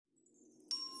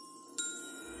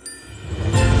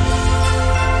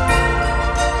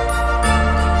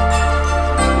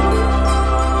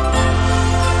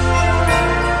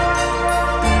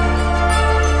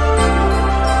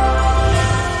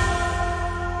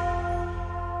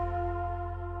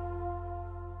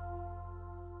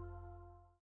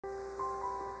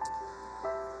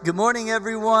Good morning,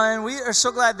 everyone. We are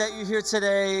so glad that you're here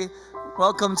today.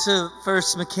 Welcome to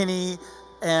First McKinney,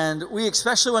 and we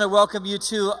especially want to welcome you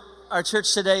to our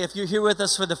church today. If you're here with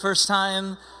us for the first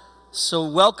time, so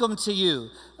welcome to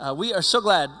you. We are so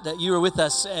glad that you are with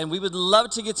us, and we would love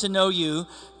to get to know you.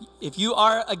 If you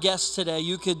are a guest today,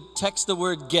 you could text the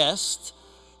word guest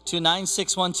to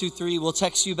 96123. We'll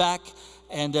text you back,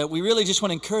 and we really just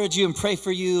want to encourage you and pray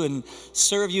for you and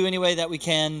serve you any way that we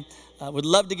can. Would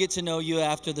love to get to know you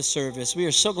after the service. We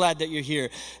are so glad that you're here.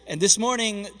 And this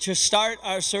morning, to start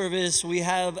our service, we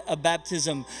have a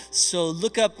baptism. So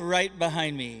look up right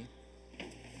behind me.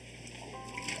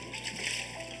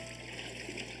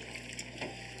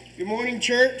 Good morning,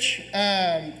 church.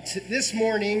 This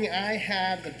morning, I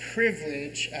have the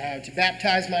privilege to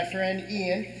baptize my friend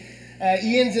Ian.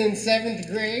 Ian's in 7th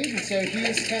grade, and so he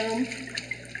has come.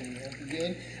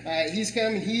 He's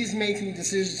come and he's making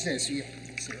decisions. So you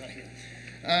can see right here.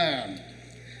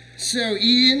 So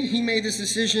Ian, he made this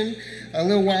decision a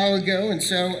little while ago, and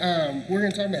so we're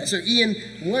going to talk about it. So Ian,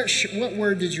 what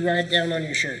word did you write down on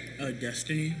your shirt?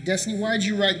 Destiny. Destiny. Why did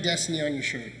you write destiny on your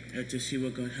shirt? To see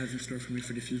what God has in store for me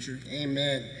for the future.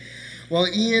 Amen. Well,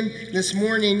 Ian, this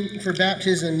morning for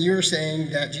baptism, you were saying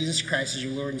that Jesus Christ is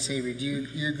your Lord and Savior. Do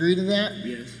you agree to that?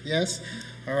 Yes. Yes?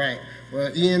 All right.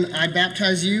 Well, Ian, I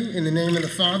baptize you in the name of the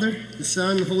Father, the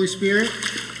Son, and the Holy Spirit.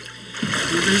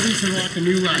 You're ready to walk a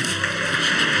new life.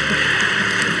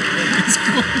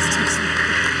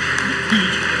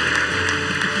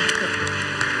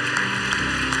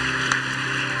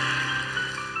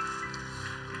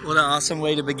 What an awesome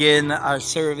way to begin our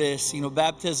service. You know,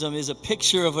 baptism is a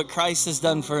picture of what Christ has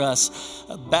done for us.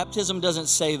 Baptism doesn't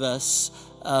save us.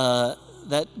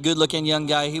 That good-looking young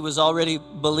guy, he was already a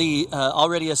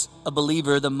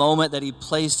believer the moment that he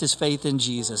placed his faith in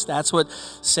Jesus. That's what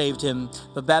saved him.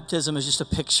 But baptism is just a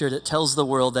picture that tells the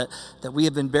world that we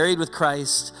have been buried with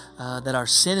Christ, that our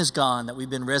sin is gone, that we've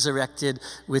been resurrected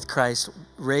with Christ,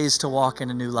 raised to walk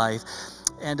in a new life.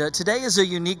 And today is a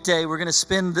unique day. We're going to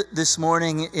spend this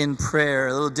morning in prayer,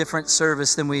 a little different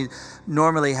service than we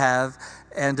normally have.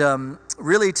 And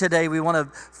really today we want to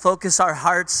focus our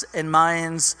hearts and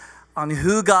minds on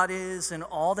who God is and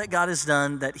all that God has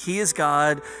done, that He is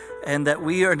God and that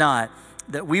we are not.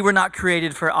 That we were not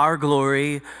created for our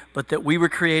glory, but that we were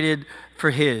created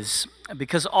for His.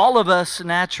 Because all of us,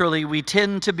 naturally, we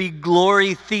tend to be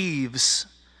glory thieves.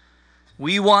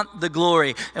 We want the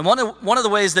glory. And one of the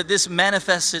ways that this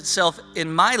manifests itself in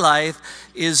my life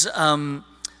is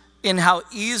in how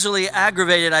easily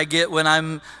aggravated I get when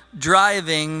I'm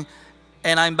driving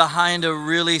and I'm behind a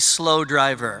really slow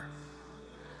driver.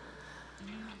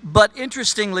 But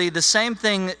interestingly, the same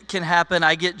thing can happen.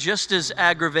 I get just as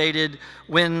aggravated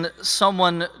when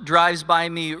someone drives by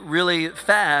me really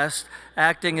fast,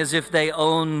 acting as if they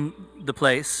own the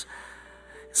place.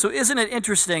 So isn't it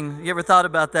interesting? You ever thought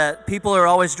about that? People are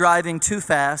always driving too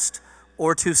fast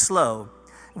or too slow.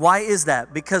 Why is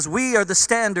that? Because we are the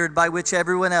standard by which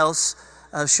everyone else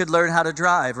should learn how to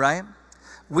drive, right?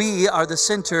 We are the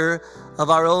center of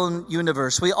our own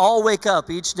universe. We all wake up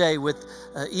each day with,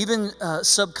 even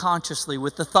subconsciously,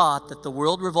 with the thought that the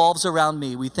world revolves around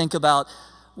me. We think about,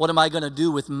 what am I going to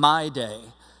do with my day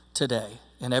today?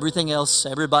 And everything else,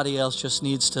 everybody else just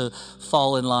needs to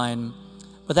fall in line.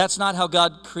 But that's not how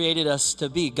God created us to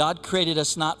be. God created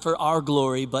us not for our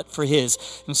glory, but for His.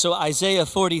 And so Isaiah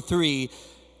 43,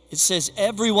 it says,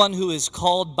 everyone who is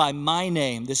called by my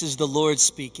name, this is the Lord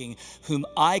speaking, whom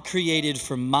I created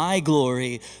for my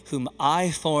glory, whom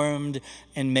I formed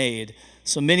and made.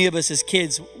 So many of us as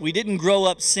kids, we didn't grow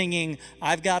up singing,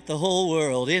 I've got the whole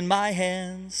world in my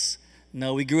hands.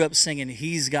 No, we grew up singing,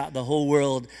 He's got the whole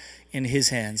world in His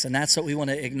hands. And that's what we want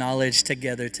to acknowledge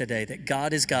together today, that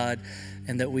God is God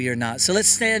and that we are not. So let's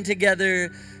stand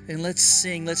together and let's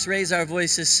sing. Let's raise our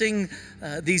voices. Sing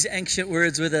these ancient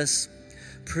words with us.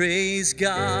 Praise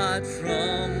God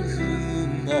from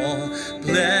whom all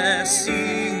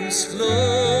blessings flow,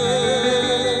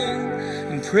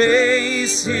 and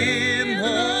praise Him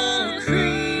all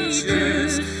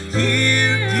creatures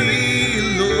here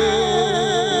below,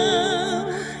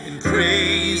 and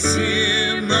praise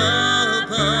Him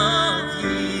above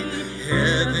ye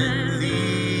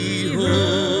heavenly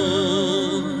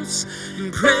hosts,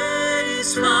 and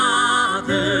praise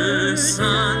Father,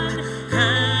 Son,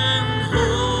 and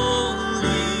Holy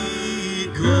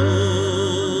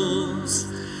Ghost.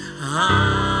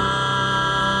 Amen.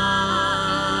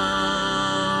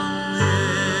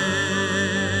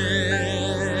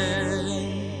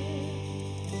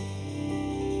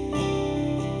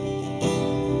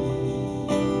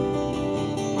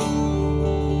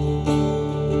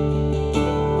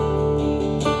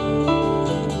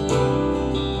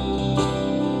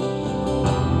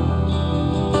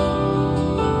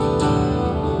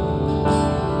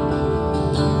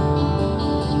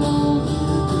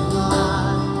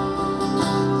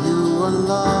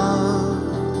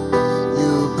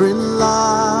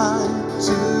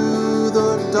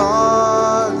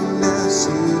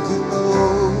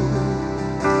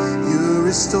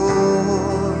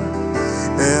 restore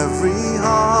every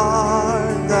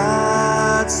heart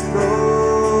that's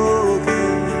broken.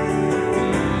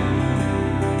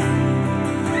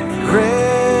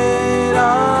 Great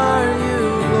are you,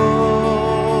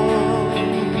 Lord.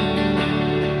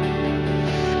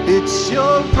 It's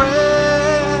your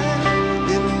breath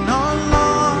in our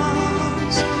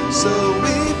lungs, so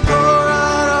we pour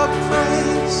out our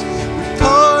praise. We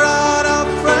pour out our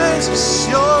praise. It's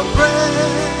your breath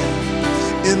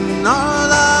in our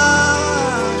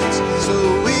lives, so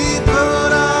we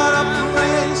put out our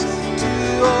praise to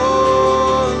only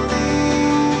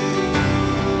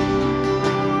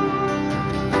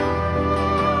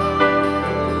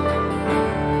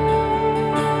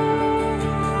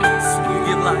So you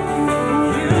give life.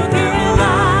 you give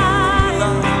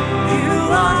life. You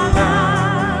are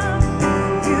love.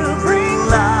 You bring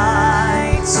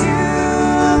light to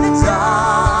the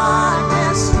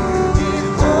darkness. You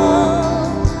give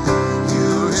hope. You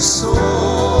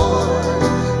restore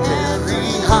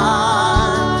every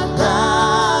heart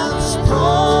that's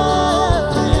broken.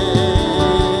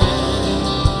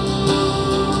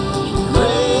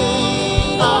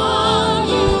 Great are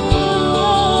you,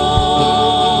 Lord.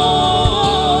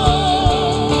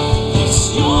 It's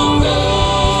your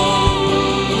reign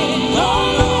in our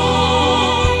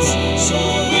lives, so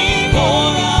we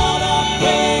pour out our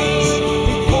praise.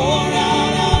 We pour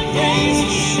out our praise.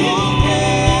 It's your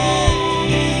reign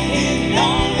in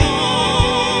our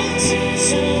lives,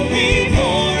 so we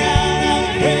pour out our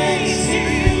praise to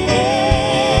you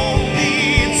only.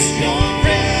 It's your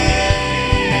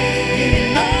reign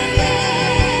in our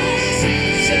lives,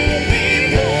 so we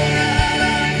pour out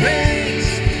our praise.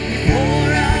 We pour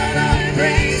out our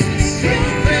praise. It's your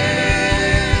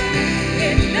reign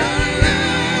in our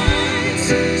lives,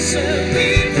 so we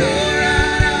pour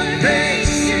out our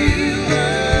praise to you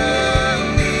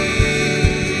only.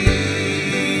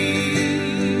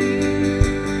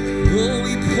 Oh,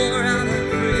 we pour out our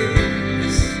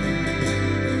praise.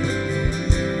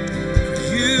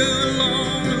 You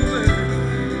alone are worthy.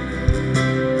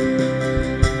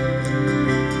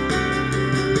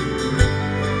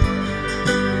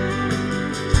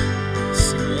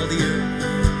 Sing all the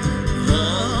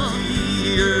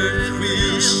earth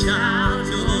will shout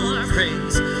your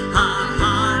praise. Our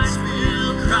hearts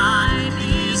will cry,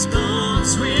 these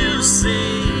bones will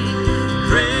sing.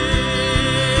 Great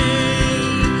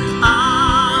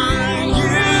are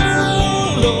you,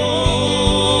 Lord.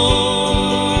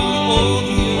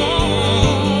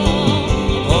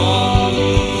 All the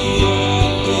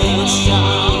earth will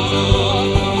shout your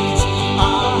praise.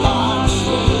 Our hearts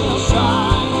will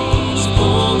cry, these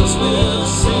bones will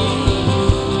sing.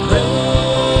 Great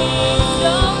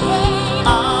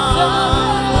are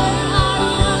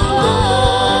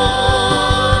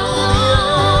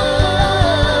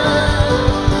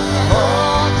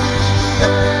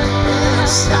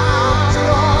shout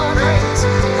your praise.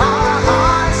 Our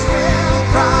hearts will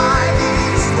cry,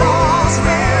 these walls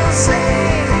will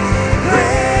sing.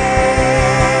 Great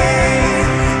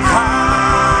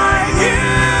are you,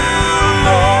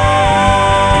 Lord.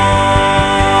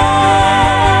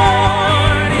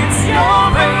 It's your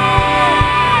reign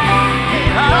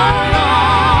in our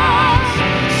lives,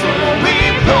 so we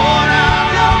pour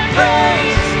out our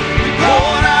praise. We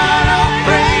pour out our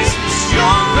praise. It's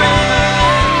your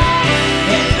reign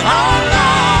in our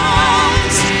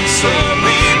lives, so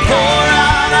we pour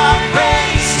out our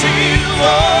praise to you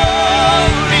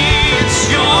only. It's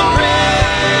your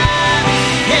reign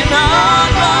in our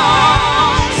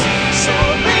lives, so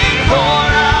we pour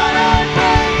out our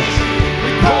praise.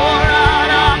 We pour out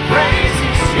our praise.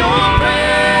 It's your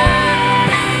reign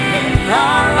in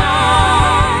our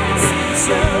lives,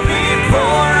 so we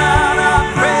pour out our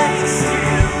praise to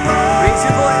you. Raise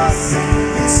your voice.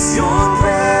 It's your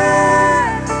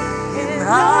breath in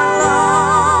our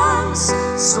lungs,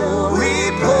 so we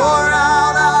pour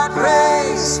out our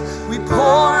praise. We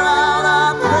pour out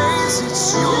our praise.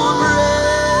 It's your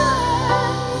breath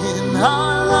in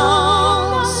our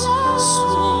lungs,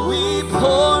 so we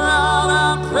pour out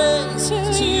our praise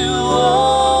to you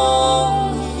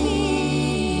only.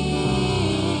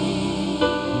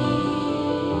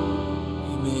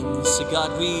 Amen. So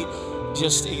God, we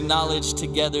just acknowledge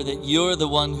together that you're the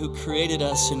one who created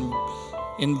us and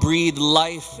breathed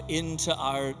life into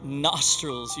our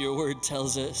nostrils. Your word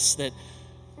tells us that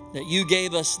you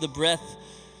gave us the breath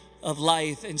of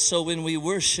life. And so when we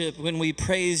worship, when we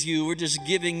praise you, we're just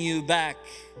giving you back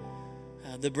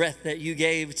the breath that you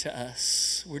gave to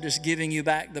us. We're just giving you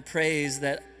back the praise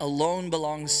that alone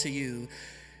belongs to you.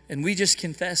 And we just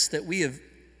confess that we have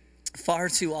far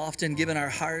too often given our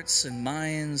hearts and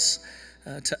minds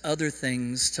to other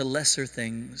things, to lesser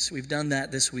things. We've done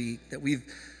that this week, that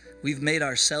we've made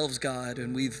ourselves God,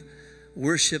 and we've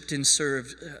worshiped and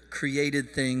served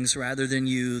created things rather than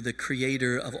you, the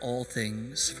creator of all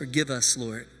things. Forgive us,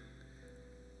 Lord.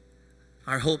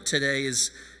 Our hope today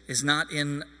is not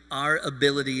in our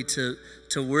ability to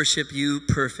worship you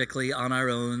perfectly on our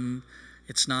own.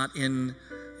 It's not in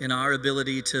our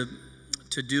ability to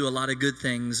do a lot of good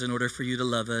things in order for you to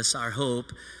love us. Our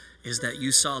hope is that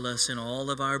you saw us in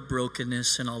all of our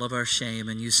brokenness and all of our shame,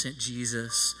 and you sent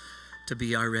Jesus to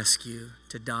be our rescue,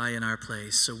 to die in our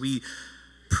place. So we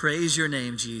praise your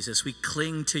name, Jesus. We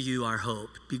cling to you, our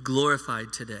hope. Be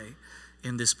glorified today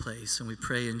in this place. And we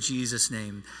pray in Jesus'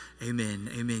 name, amen.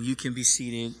 Amen. You can be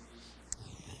seated.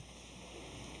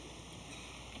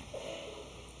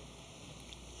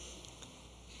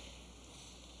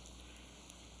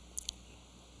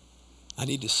 I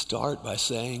need to start by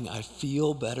saying I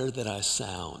feel better than I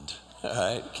sound. All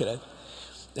right, can I?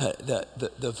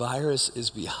 The virus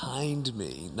is behind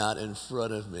me, not in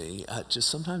front of me. Just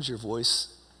sometimes your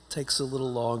voice takes a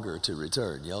little longer to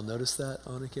return. Y'all notice that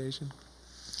on occasion?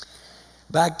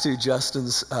 Back to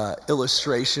Justin's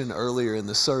illustration earlier in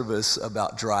the service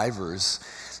about drivers.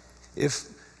 If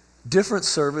different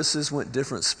services went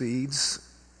different speeds,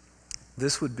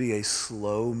 this would be a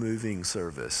slow-moving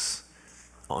service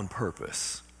on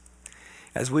purpose.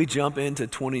 As we jump into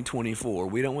 2024,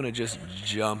 we don't want to just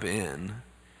jump in.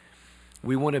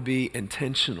 We want to be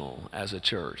intentional as a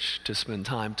church to spend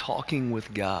time talking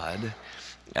with God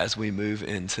as we move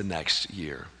into next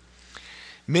year.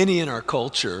 Many in our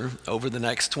culture over the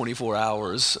next 24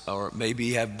 hours, or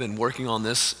maybe have been working on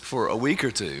this for a week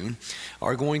or two,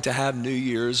 are going to have New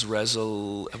Year's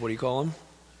resolutions,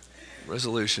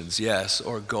 yes,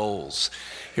 or goals.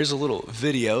 Here's a little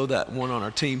video that one on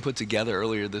our team put together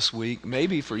earlier this week.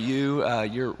 Maybe for you,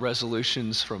 your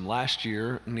resolutions from last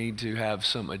year need to have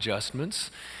some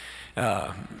adjustments,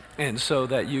 and so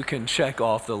that you can check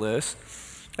off the list.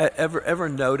 Ever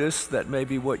notice that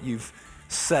maybe what you've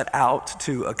set out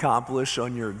to accomplish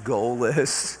on your goal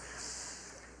list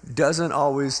doesn't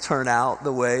always turn out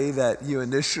the way that you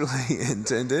initially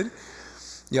intended?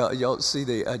 Y'all see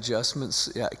the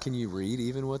adjustments? Yeah, can you read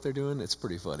even what they're doing? It's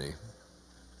pretty funny.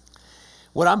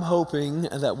 What I'm hoping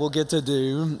that we'll get to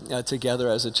do together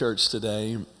as a church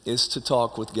today is to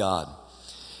talk with God.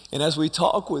 And as we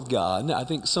talk with God, I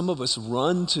think some of us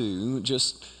run to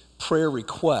just prayer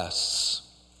requests.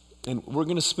 And we're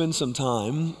going to spend some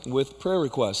time with prayer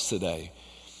requests today.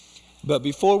 But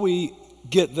before we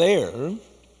get there,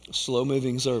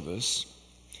 slow-moving service,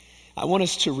 I want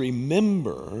us to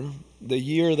remember the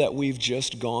year that we've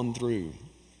just gone through.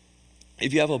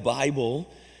 If you have a Bible,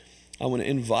 I want to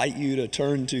invite you to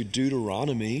turn to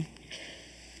Deuteronomy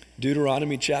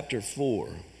chapter 4.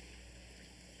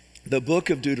 The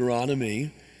book of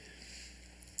Deuteronomy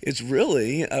is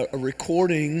really a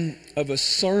recording of a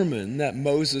sermon that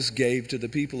Moses gave to the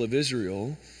people of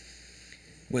Israel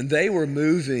when they were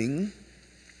moving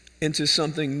into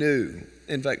something new.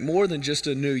 In fact, more than just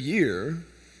a new year,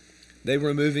 they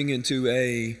were moving into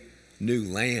a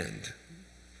new land.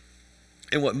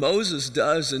 And what Moses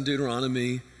does in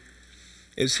Deuteronomy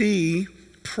is he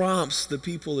prompts the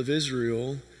people of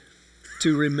Israel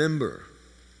to remember.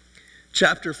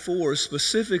 Chapter 4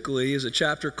 specifically is a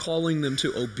chapter calling them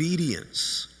to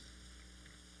obedience.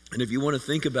 And if you want to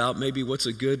think about maybe what's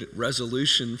a good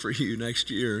resolution for you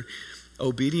next year,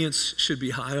 obedience should be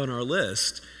high on our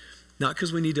list. Not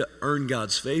because we need to earn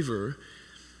God's favor,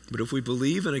 but if we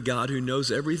believe in a God who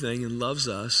knows everything and loves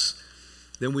us,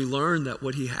 then we learn that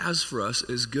what he has for us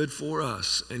is good for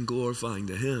us and glorifying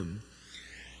to him.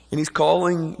 And he's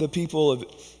calling the people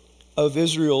of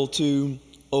Israel to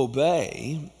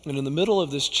obey. And in the middle of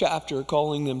this chapter,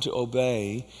 calling them to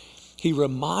obey, he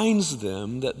reminds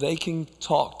them that they can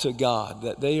talk to God,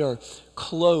 that they are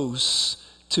close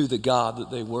to the God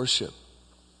that they worship.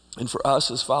 And for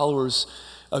us as followers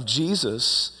of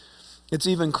Jesus, it's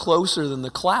even closer than the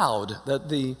cloud that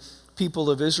the people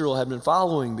of Israel had been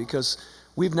following, because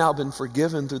we've now been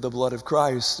forgiven through the blood of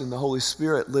Christ, and the Holy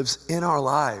Spirit lives in our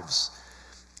lives,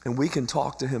 and we can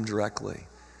talk to him directly.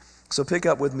 So pick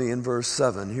up with me in verse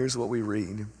 7. Here's what we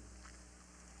read.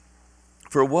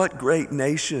 For what great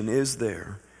nation is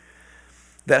there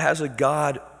that has a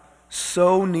God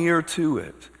so near to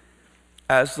it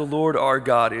as the Lord our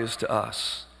God is to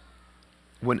us,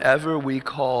 whenever we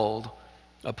called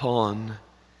upon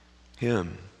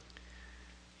him?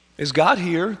 Is God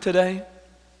here today?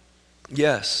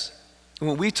 Yes.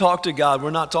 When we talk to God,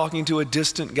 we're not talking to a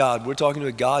distant God. We're talking to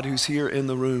a God who's here in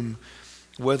the room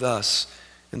with us.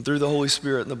 And through the Holy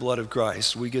Spirit and the blood of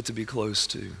Christ, we get to be close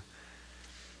to.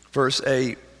 Verse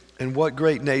 8, and what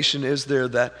great nation is there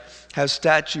that has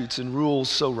statutes and rules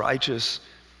so righteous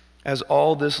as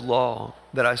all this law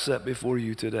that I set before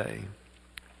you today?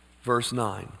 Verse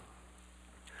 9,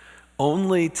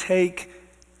 only take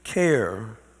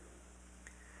care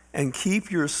and keep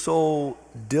your soul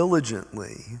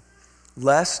diligently,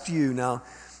 lest you, now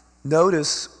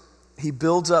notice he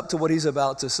builds up to what he's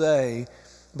about to say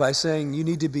by saying you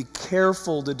need to be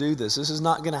careful to do this. This is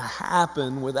not going to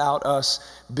happen without us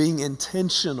being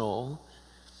intentional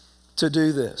to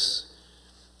do this.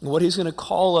 And what he's going to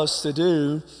call us to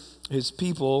do, his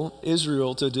people,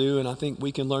 Israel, to do, and I think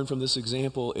we can learn from this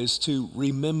example, is to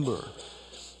remember.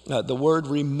 The word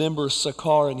remember,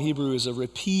 sakar in Hebrew, is a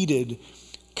repeated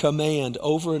command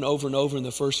over and over and over in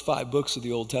the first 5 books of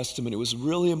the Old Testament. It was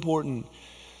really important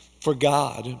for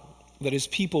God that his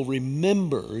people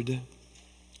remembered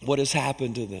what has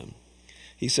happened to them.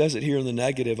 He says it here in the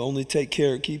negative, only take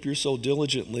care, keep your soul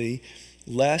diligently,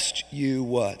 lest you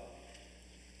what?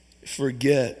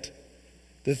 Forget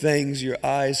the things your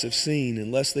eyes have seen,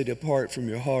 and lest they depart from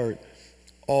your heart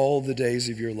all the days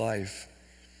of your life.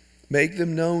 Make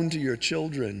them known to your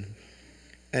children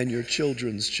and your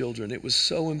children's children. It was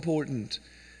so important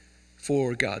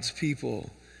for God's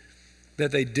people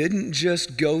that they didn't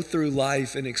just go through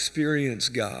life and experience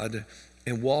God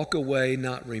and walk away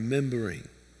not remembering.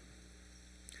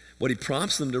 What he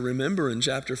prompts them to remember in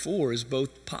chapter 4 is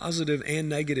both positive and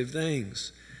negative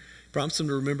things. He prompts them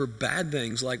to remember bad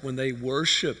things, like when they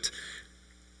worshiped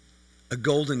a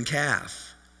golden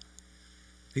calf.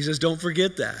 He says, don't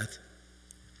forget that.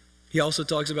 He also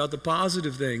talks about the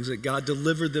positive things, that God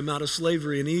delivered them out of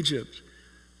slavery in Egypt.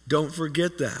 Don't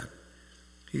forget that.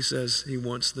 He says he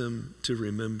wants them to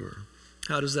remember.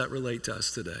 How does that relate to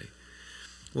us today?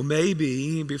 Well,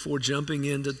 maybe before jumping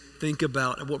in to think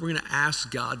about what we're going to ask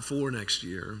God for next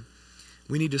year,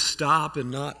 we need to stop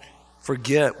and not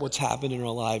forget what's happened in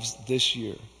our lives this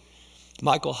year.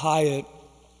 Michael Hyatt,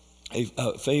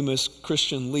 a famous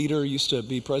Christian leader, used to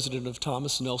be president of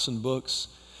Thomas Nelson Books.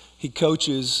 He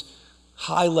coaches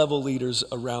high-level leaders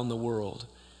around the world.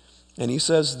 And he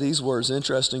says these words,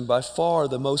 interesting, by far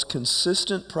the most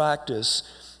consistent practice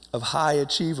of high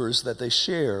achievers that they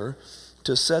share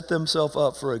to set themselves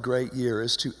up for a great year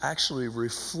is to actually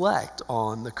reflect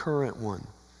on the current one.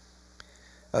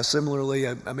 Similarly,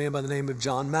 a man by the name of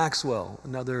John Maxwell,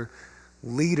 another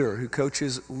leader who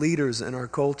coaches leaders in our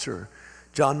culture.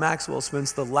 John Maxwell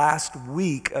spends the last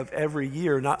week of every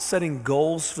year not setting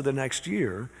goals for the next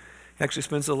year. He actually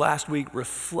spends the last week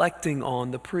reflecting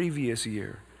on the previous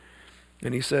year.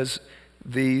 And he says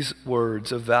these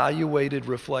words, evaluated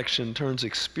reflection turns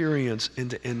experience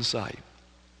into insight.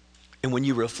 And when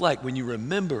you reflect, when you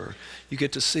remember, you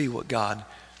get to see what God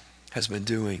has been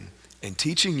doing and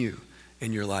teaching you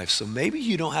in your life. So maybe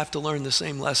you don't have to learn the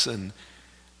same lesson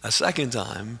a second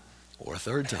time or a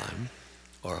third time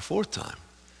or a fourth time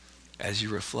as you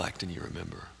reflect and you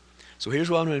remember. So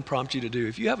here's what I'm going to prompt you to do.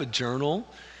 If you have a journal,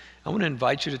 I want to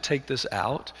invite you to take this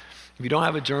out. If you don't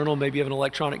have a journal, maybe you have an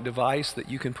electronic device that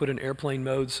you can put in airplane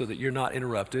mode so that you're not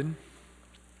interrupted.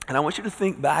 And I want you to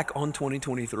think back on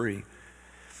 2023.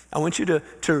 I want you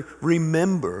to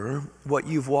remember what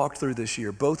you've walked through this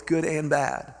year, both good and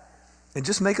bad, and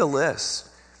just make a list.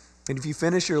 And if you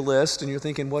finish your list and you're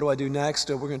thinking, what do I do next?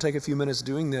 We're going to take a few minutes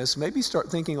doing this. Maybe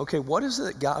start thinking, okay, what is it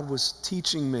that God was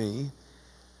teaching me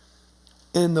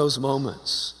in those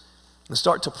moments? And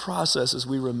start to process as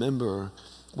we remember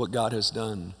what God has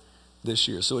done this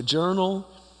year. So a journal,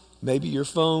 maybe your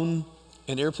phone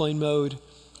in airplane mode.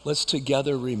 Let's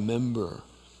together remember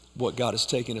what God has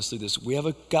taken us through this. We have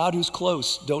a God who's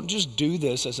close. Don't just do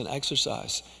this as an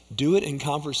exercise. Do it in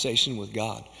conversation with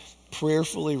God,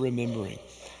 prayerfully remembering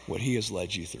what he has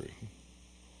led you through.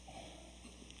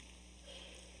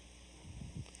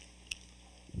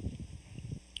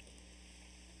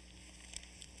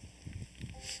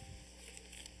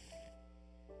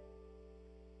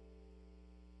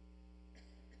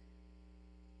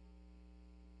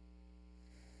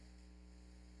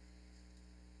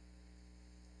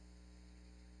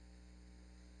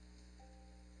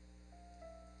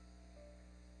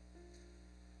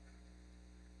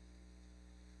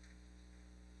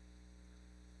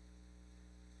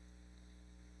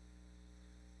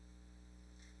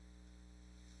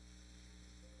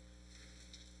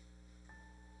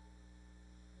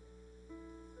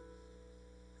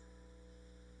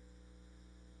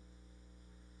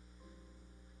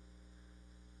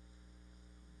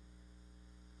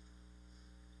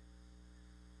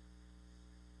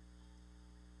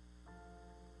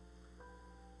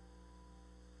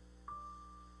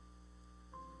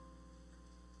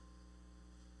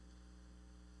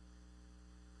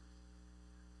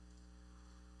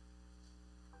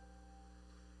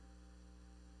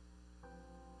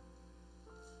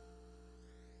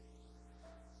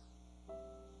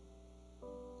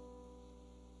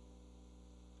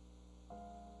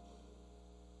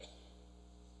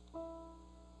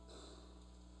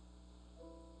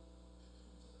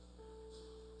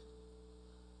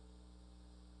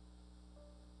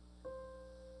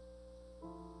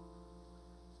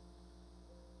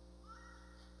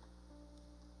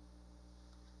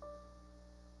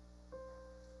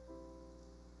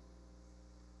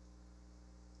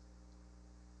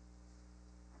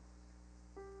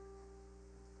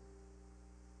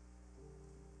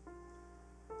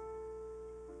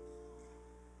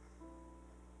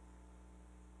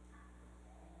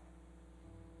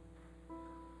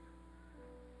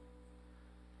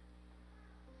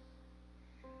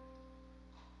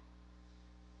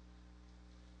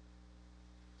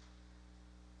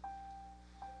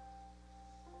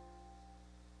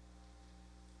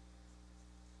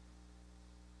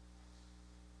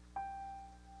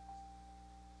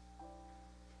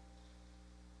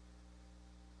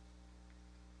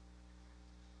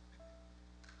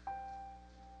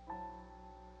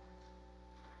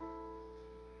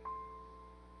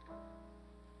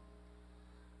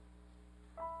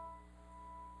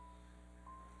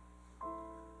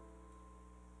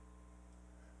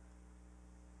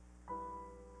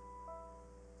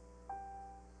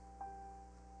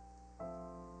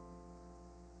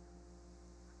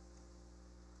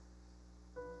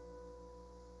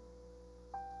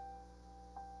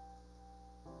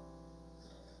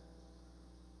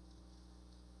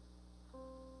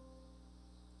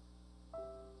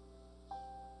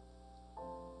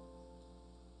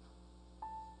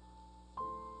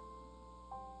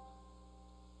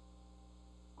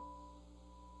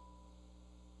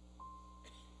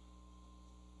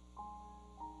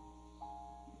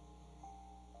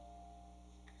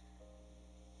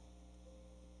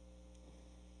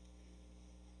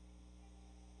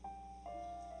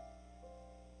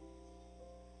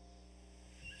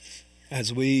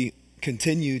 As we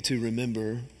continue to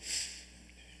remember,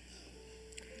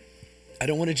 I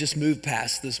don't want to just move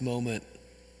past this moment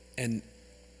and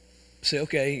say,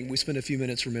 okay, we spent a few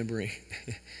minutes remembering.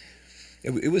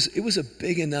 It was a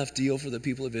big enough deal for the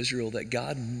people of Israel that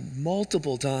God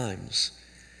multiple times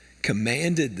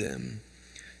commanded them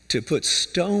to put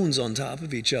stones on top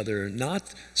of each other,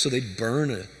 not so they'd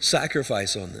burn a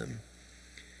sacrifice on them,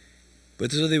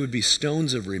 but so they would be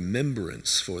stones of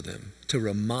remembrance for them, to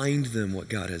remind them what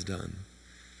God has done.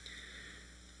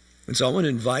 And so I want to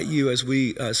invite you, as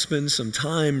we spend some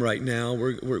time right now,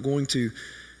 we're going to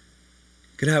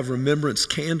have remembrance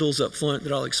candles up front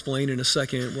that I'll explain in a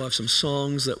second. We'll have some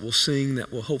songs that we'll sing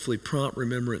that will hopefully prompt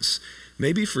remembrance.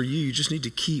 Maybe for you, you just need to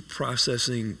keep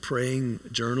processing, praying,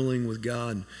 journaling with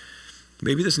God.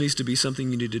 Maybe this needs to be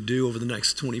something you need to do over the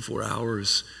next 24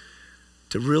 hours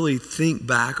to really think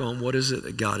back on what is it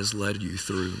that God has led you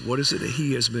through. What is it that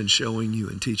he has been showing you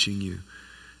and teaching you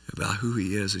about who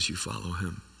he is as you follow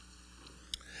him.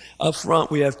 Up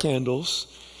front, we have candles.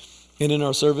 And in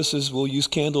our services, we'll use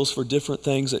candles for different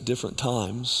things at different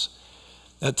times.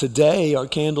 Today, our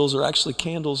candles are actually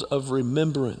candles of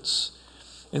remembrance.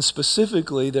 And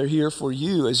specifically, they're here for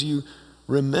you as you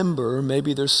remember.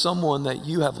 Maybe there's someone that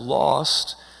you have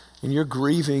lost and you're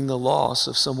grieving the loss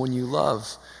of someone you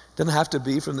love. It doesn't have to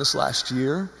be from this last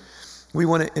year. We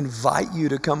want to invite you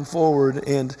to come forward,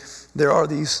 and there are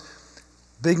these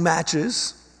big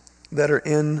matches that are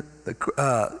in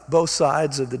both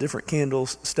sides of the different candle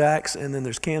stacks, and then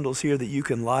there's candles here that you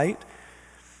can light.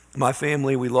 My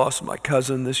family, we lost my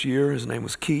cousin this year. His name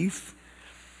was Keith.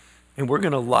 And we're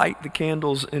going to light the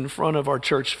candles in front of our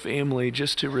church family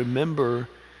just to remember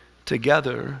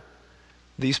together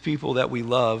these people that we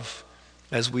love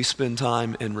as we spend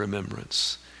time in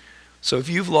remembrance. So if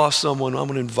you've lost someone, I'm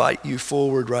going to invite you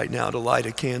forward right now to light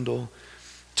a candle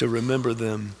to remember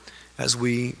them as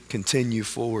we continue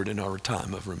forward in our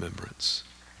time of remembrance.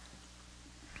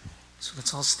 So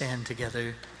let's all stand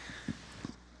together.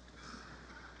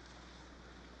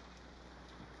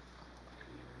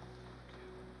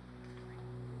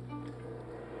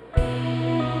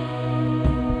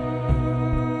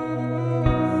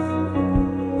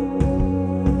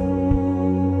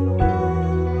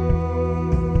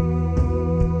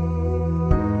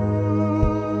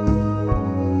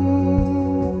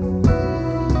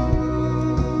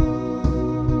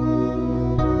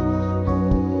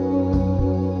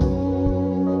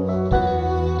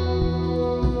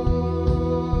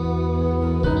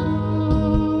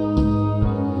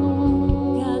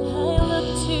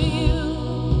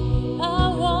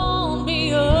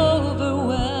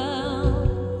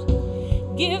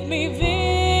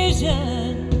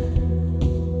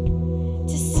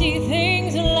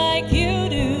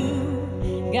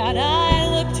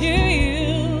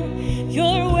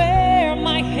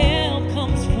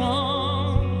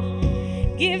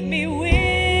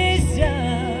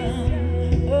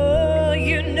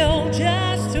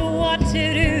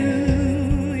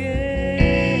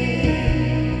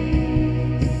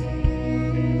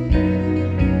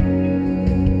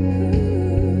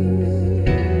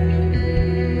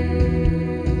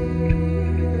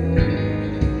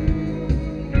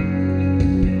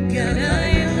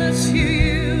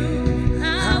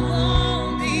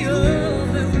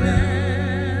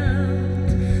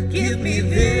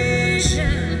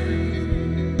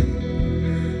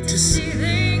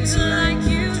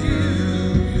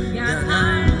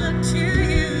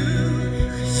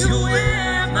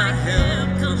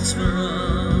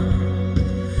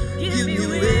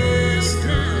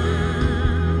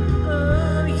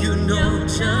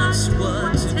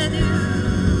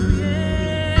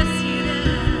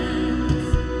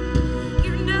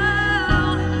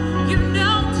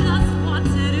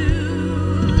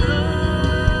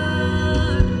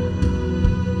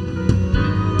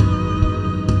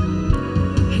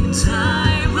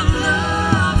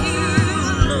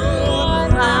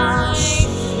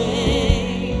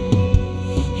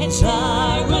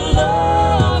 I will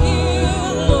love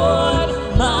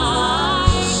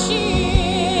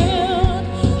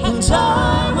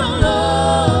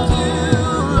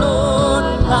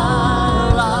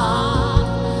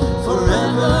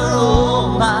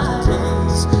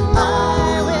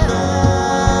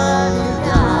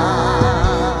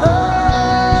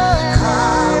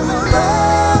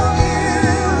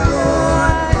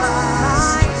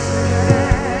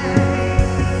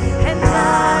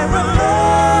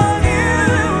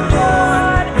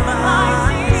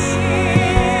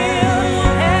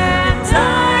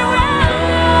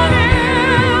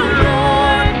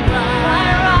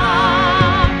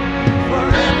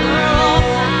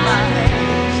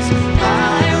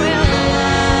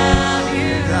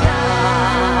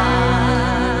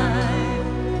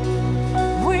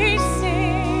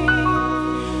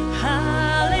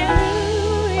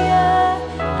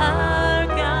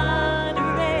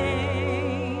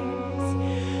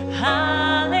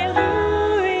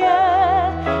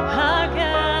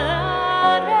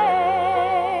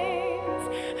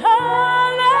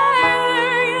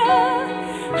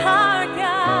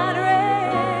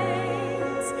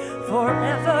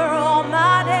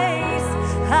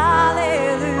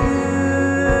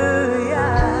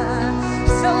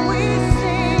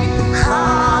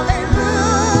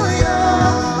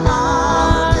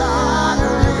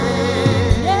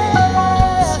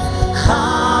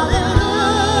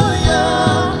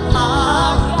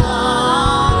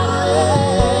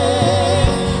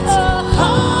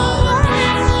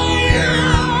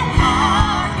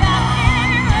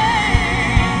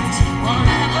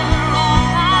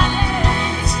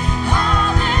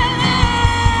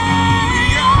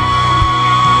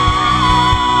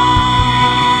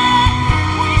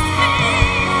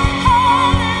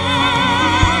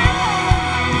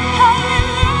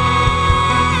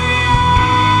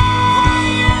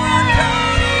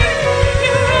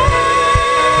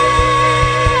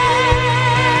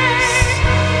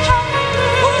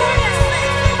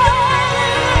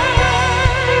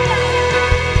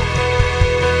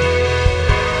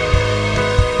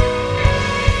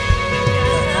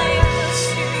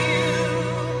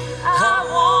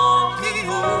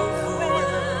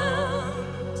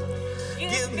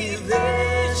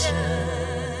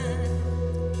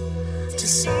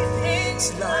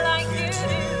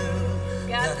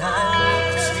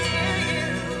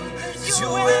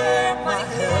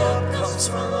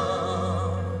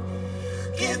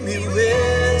give me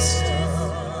wisdom.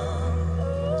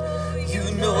 You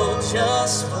know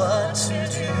just what to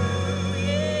do.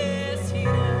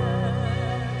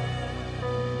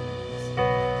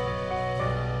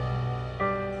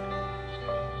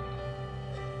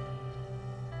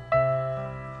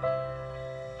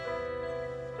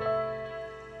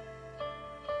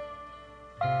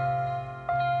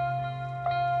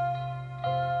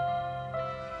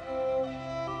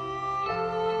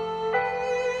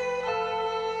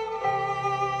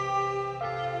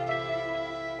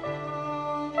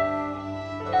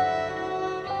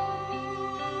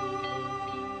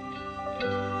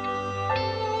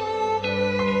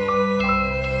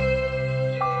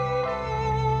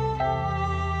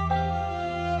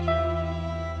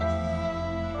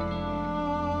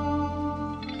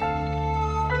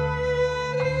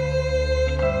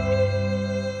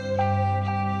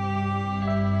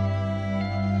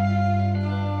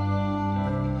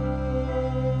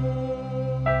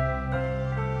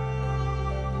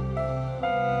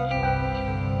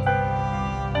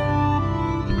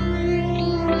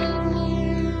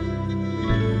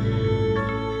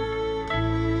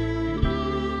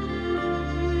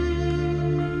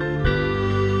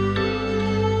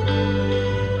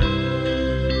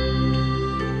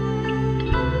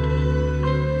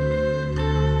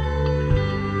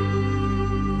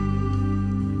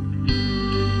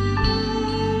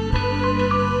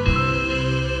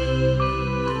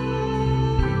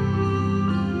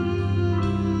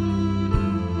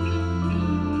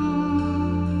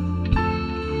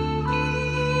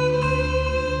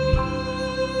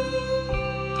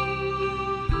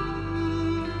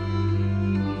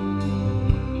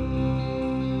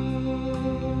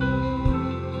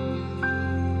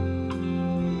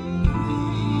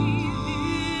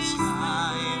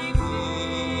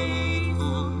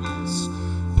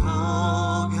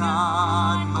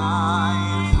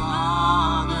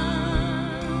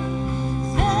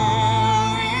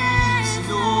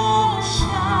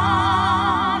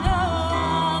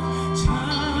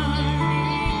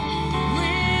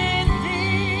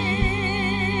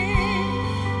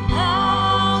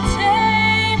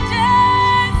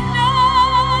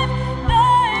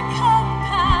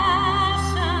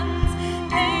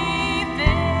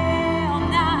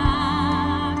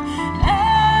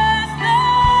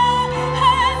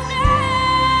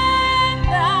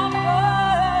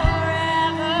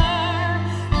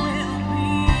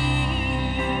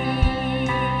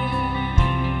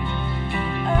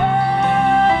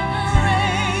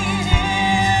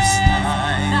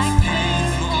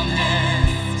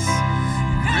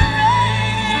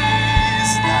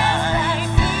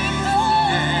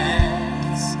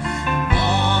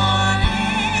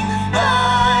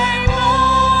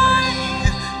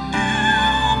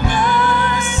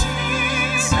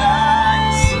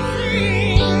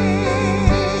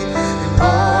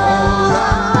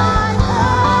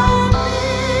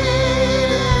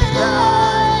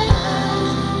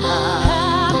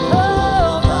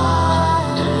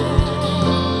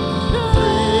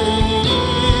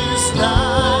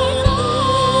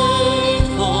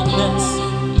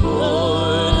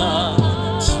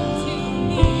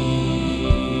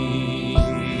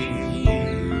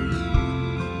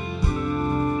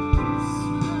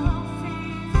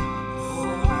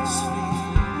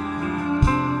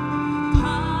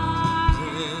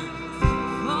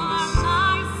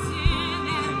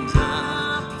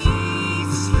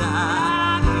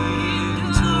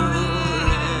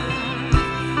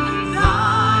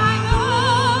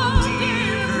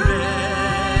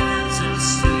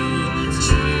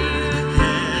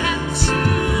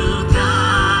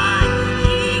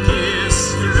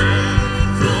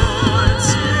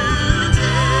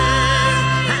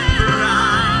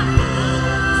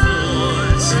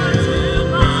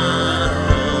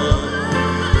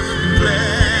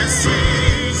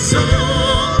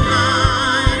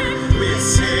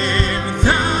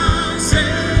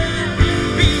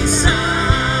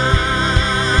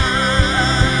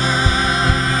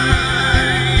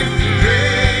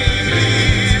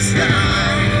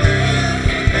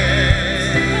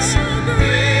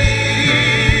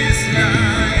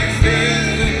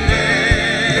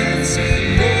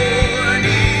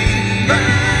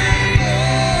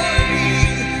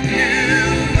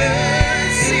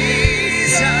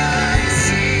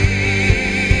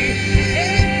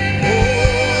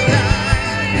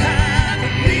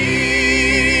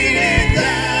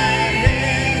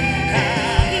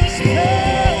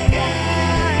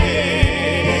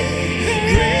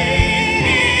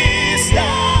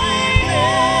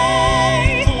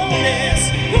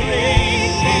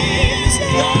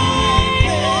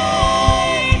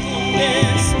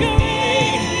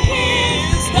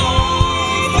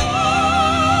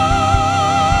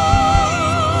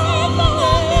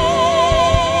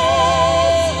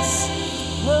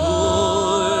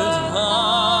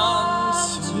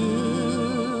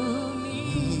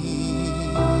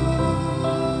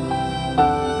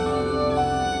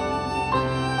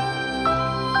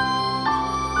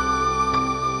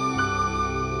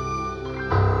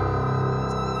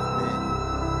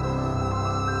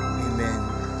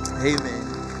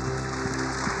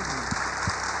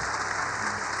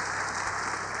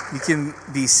 You can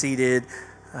be seated.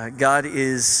 God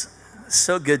is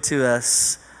so good to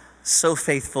us, so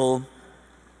faithful.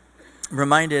 I'm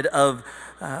reminded of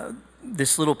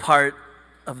this little part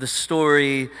of the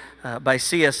story by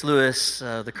C.S. Lewis,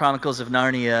 The Chronicles of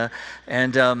Narnia.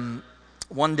 And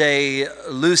one day,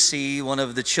 Lucy, one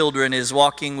of the children, is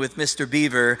walking with Mr.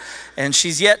 Beaver, and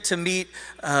she's yet to meet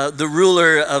the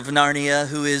ruler of Narnia,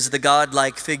 who is the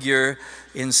godlike figure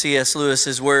in C.S.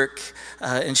 Lewis's work.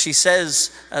 And she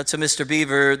says to Mr.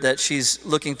 Beaver that she's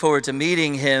looking forward to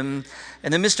meeting him.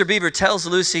 And then Mr. Beaver tells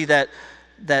Lucy that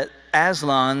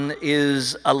Aslan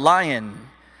is a lion.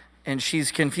 And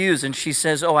she's confused, and she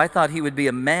says, "Oh, I thought he would be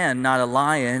a man, not a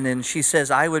lion." And she says,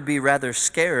 "I would be rather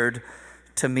scared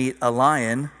to meet a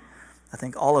lion." I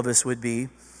think all of us would be.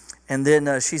 And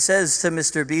then she says to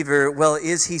Mr. Beaver, "Well,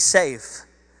 is he safe?"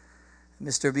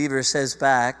 Mr. Beaver says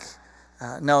back,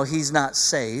 "No, he's not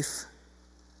safe.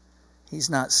 He's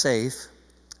not safe,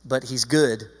 but he's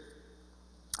good."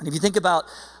 And if you think about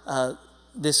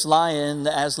this lion,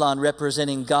 Aslan,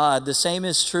 representing God, the same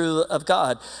is true of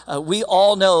God. We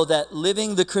all know that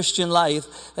living the Christian life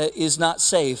is not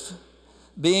safe.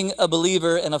 Being a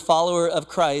believer and a follower of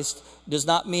Christ does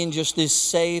not mean just this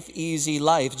safe, easy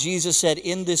life. Jesus said,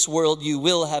 "In this world you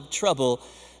will have trouble."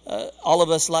 All of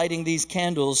us lighting these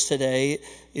candles today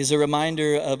is a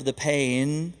reminder of the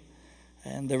pain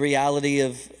and the reality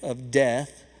of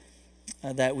death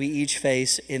that we each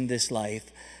face in this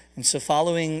life. And so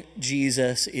following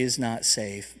Jesus is not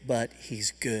safe, but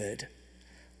he's good.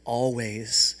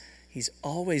 Always. He's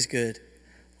always good,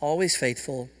 always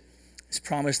faithful. He's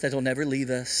promised that he'll never leave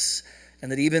us,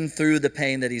 and that even through the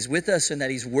pain that he's with us and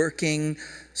that he's working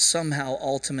somehow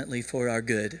ultimately for our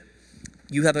good.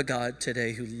 You have a God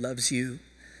today who loves you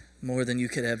more than you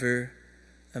could ever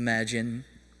imagine.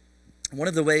 One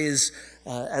of the ways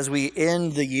as we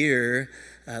end the year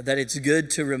that it's good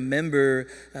to remember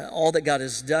all that God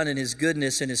has done in his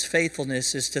goodness and his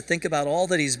faithfulness is to think about all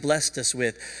that he's blessed us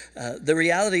with. The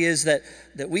reality is that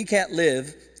we can't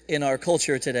live in our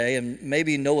culture today, and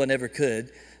maybe no one ever could,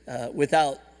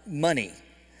 without money.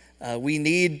 We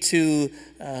need to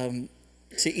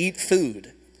eat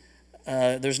food.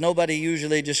 There's nobody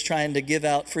usually just trying to give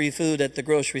out free food at the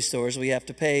grocery stores. We have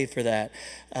to pay for that.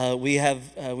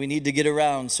 We need to get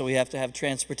around, so we have to have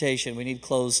transportation. We need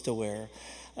clothes to wear.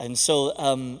 And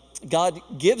so God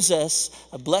gives us,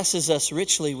 blesses us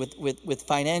richly with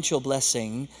financial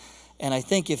blessing. And I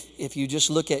think if you just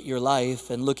look at your life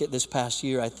and look at this past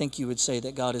year, I think you would say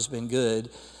that God has been good.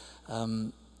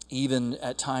 Even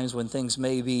at times when things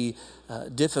may be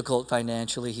difficult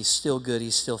financially, he's still good,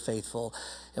 he's still faithful.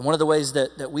 And one of the ways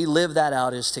that we live that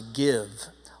out is to give,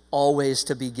 always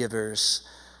to be givers.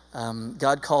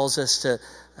 God calls us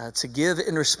to give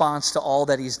in response to all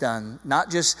that he's done.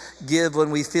 Not just give when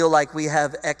we feel like we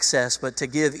have excess, but to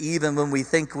give even when we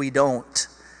think we don't.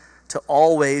 To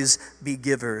always be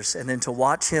givers, and then to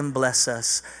watch him bless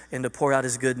us and to pour out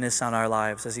his goodness on our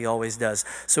lives as he always does.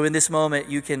 So in this moment,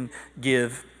 you can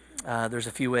give. There's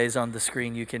a few ways on the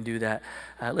screen you can do that.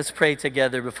 Let's pray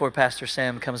together before Pastor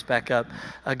Sam comes back up.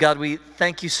 God, we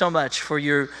thank you so much for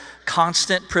your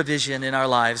constant provision in our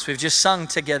lives. We've just sung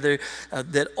together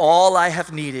that all I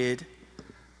have needed,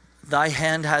 thy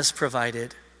hand has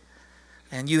provided.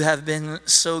 And you have been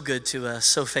so good to us,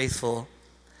 so faithful.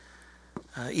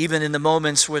 Even in the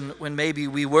moments when maybe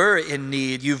we were in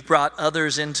need, you've brought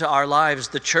others into our lives,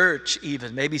 the church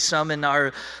even, maybe some in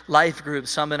our life group,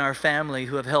 some in our family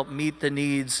who have helped meet the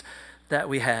needs that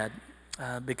we had,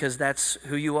 because that's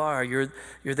who you are. You're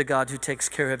the God who takes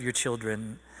care of your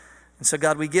children. And so,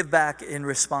 God, we give back in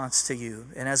response to you.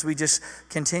 And as we just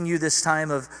continue this time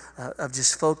of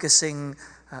just focusing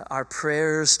our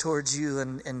prayers towards you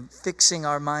and fixing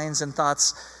our minds and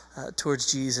thoughts towards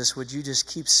Jesus, would you just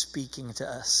keep speaking to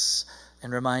us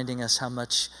and reminding us how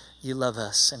much you love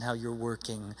us and how you're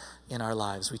working in our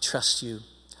lives. We trust you.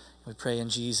 We pray in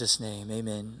Jesus' name.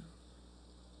 Amen.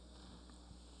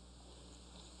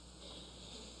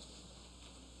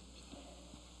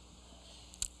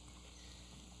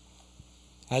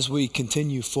 As we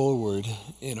continue forward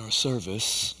in our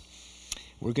service,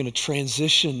 we're going to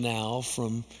transition now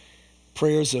from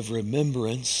prayers of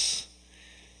remembrance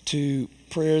to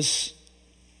prayers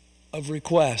of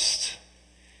request.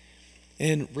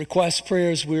 And request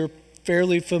prayers we're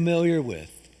fairly familiar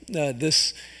with.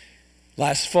 This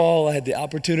last fall, I had the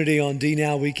opportunity on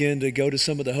D-Now weekend to go to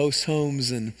some of the host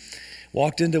homes, and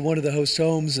walked into one of the host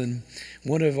homes, and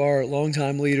one of our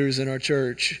longtime leaders in our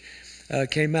church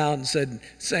came out and said,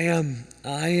 "Sam,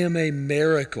 I am a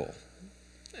miracle."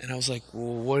 And I was like,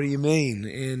 well, what do you mean?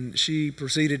 And she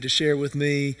proceeded to share with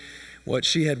me what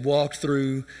she had walked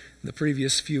through the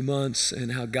previous few months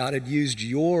and how God had used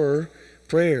your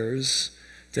prayers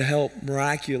to help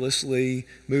miraculously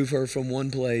move her from one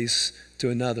place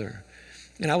to another.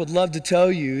 And I would love to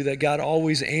tell you that God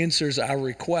always answers our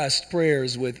request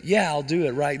prayers with, yeah, I'll do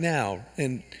it right now.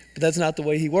 But that's not the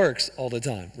way he works all the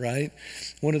time, right?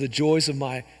 One of the joys of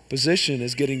my position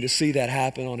is getting to see that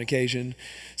happen on occasion.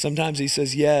 Sometimes he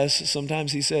says yes,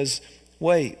 sometimes he says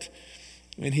wait.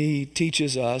 And he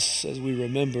teaches us as we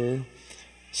remember,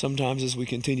 sometimes as we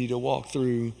continue to walk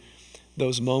through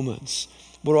those moments.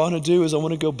 What I want to do is I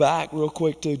want to go back real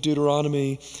quick to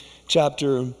Deuteronomy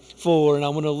chapter 4, and I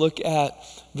want to look at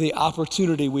the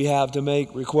opportunity we have to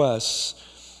make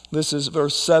requests. This is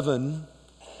verse 7.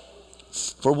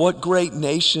 For what great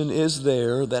nation is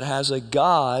there that has a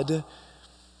God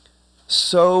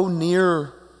so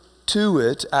near to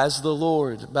it as the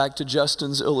Lord? Back to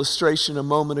Justin's illustration a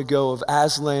moment ago of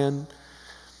Aslan.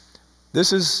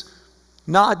 This is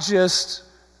not just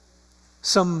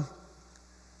some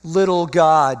little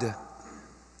God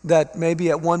that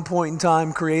maybe at one point in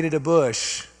time created a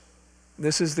bush.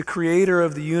 This is the creator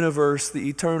of the universe, the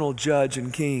eternal judge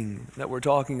and king that we're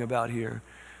talking about here.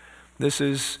 This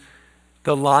is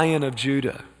the Lion of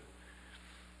Judah.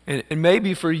 And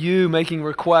maybe for you, making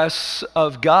requests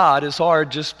of God is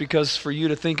hard just because for you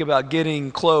to think about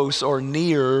getting close or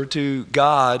near to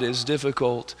God is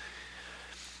difficult.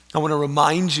 I want to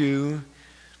remind you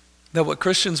that what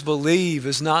Christians believe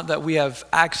is not that we have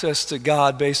access to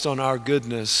God based on our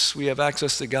goodness. We have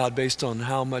access to God based on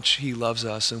how much he loves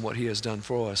us and what he has done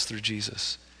for us through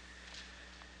Jesus.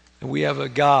 And we have a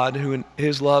God who in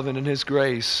his love and in his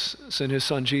grace sent his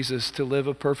son Jesus to live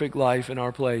a perfect life in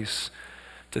our place,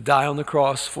 to die on the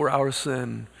cross for our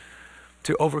sin,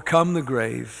 to overcome the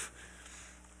grave,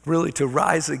 really to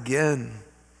rise again,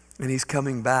 and he's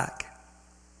coming back.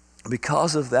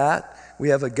 Because of that, we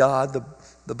have a God,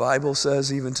 the Bible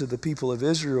says even to the people of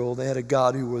Israel, they had a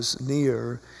God who was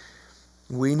near.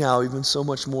 We now, even so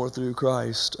much more through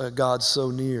Christ, a God so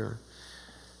near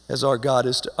as our God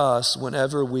is to us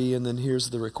whenever we, and then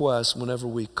here's the request, whenever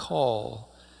we call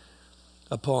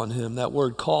upon him. That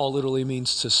word call literally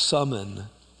means to summon.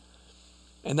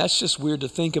 And that's just weird to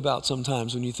think about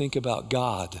sometimes when you think about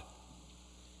God.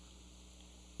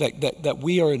 That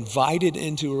we are invited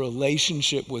into a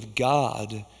relationship with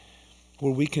God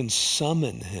where we can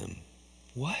summon him.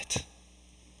 What?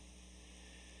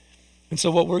 And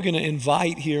so what we're going to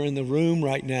invite here in the room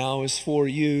right now is for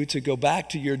you to go back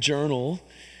to your journal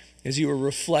as you were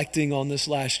reflecting on this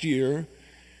last year,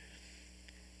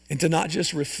 and to not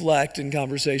just reflect in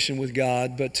conversation with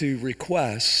God, but to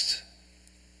request,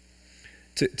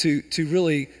 to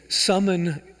really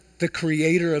summon the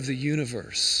creator of the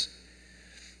universe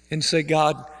and say,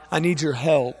 God, I need your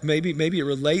help. Maybe it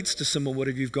relates to some of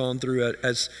what you've gone through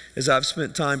as I've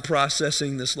spent time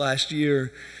processing this last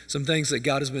year. Some things that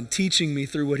God has been teaching me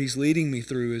through what he's leading me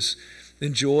through is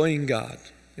enjoying God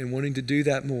and wanting to do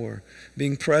that more,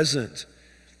 being present,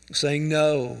 saying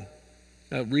no,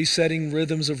 resetting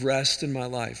rhythms of rest in my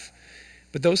life.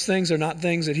 But those things are not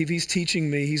things that if he's teaching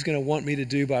me, he's going to want me to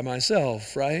do by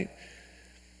myself, right?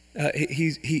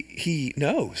 He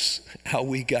knows how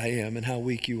weak I am and how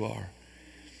weak you are.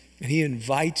 And he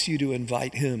invites you to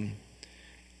invite him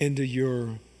into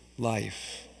your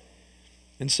life.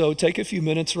 And so take a few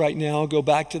minutes right now, go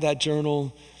back to that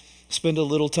journal, spend a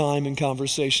little time in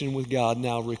conversation with God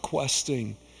now,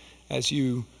 requesting as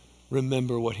you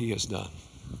remember what he has done.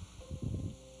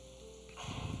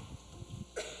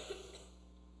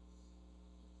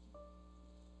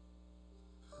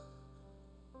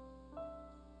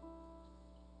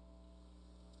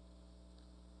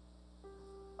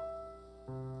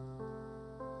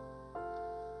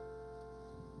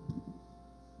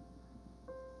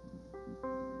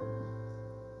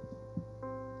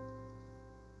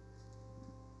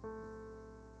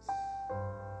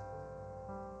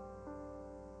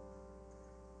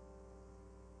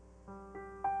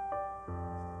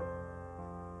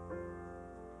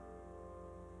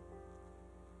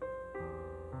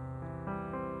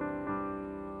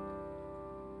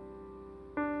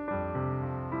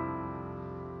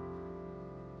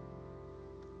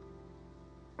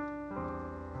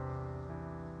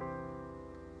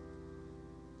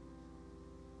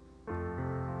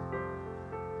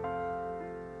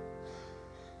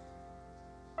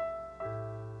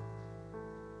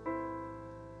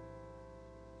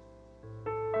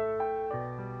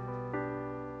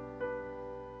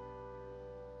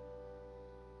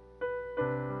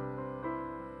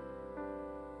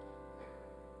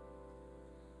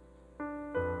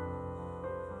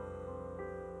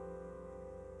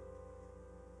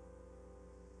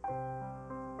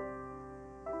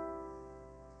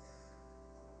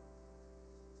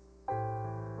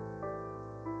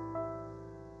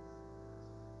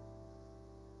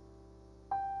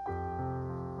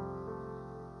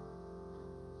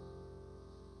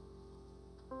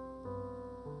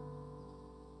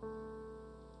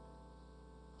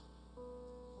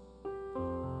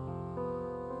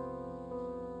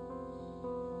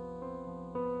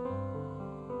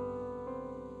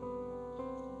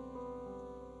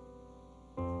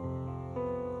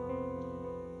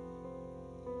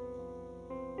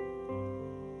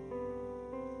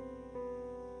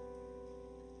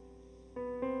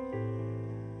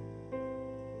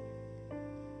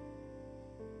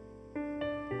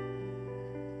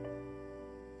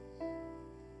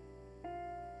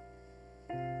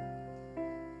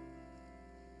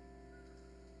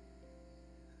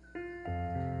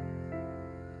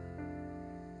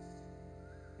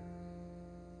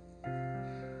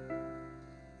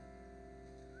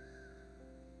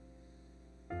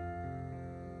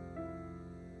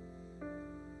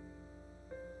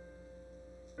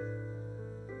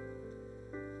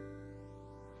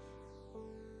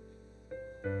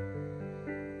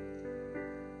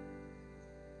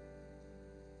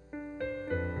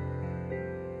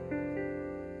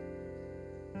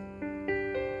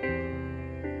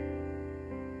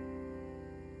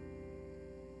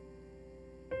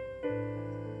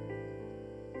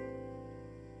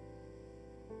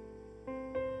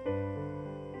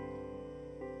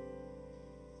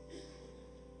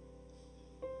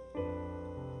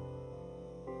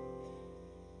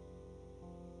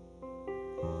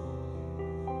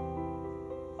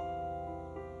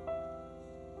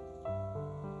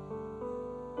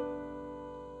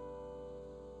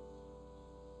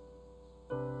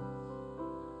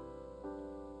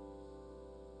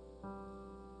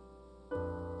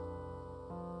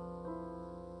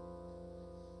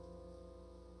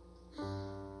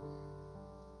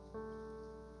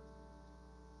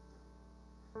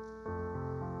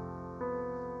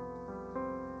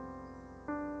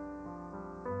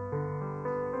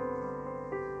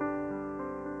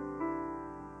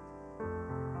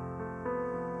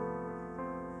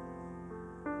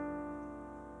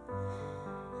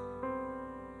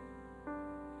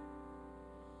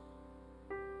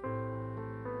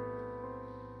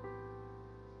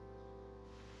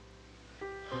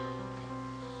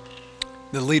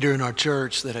 the leader in our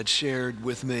church that had shared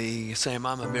with me, Sam,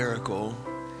 I'm a miracle,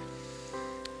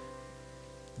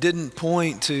 didn't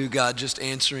point to God just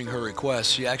answering her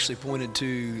request. She actually pointed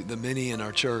to the many in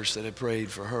our church that had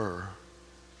prayed for her.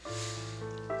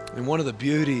 And one of the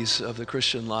beauties of the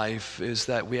Christian life is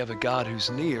that we have a God who's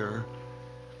near,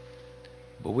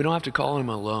 but we don't have to call him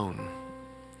alone.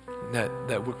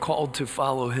 That we're called to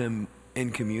follow him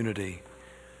in community.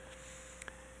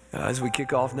 As we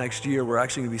kick off next year, we're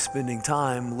actually going to be spending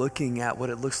time looking at what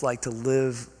it looks like to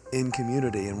live in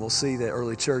community. And we'll see that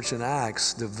early church in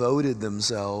Acts devoted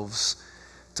themselves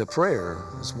to prayer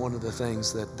as one of the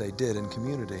things that they did in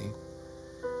community.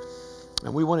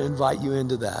 And we want to invite you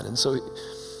into that. And so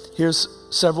here's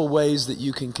several ways that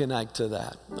you can connect to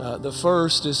that. The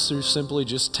first is through simply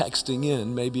just texting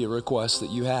in maybe a request that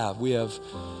you have. We have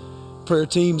prayer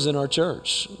teams in our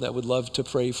church that would love to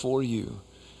pray for you.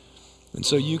 And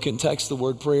so you can text the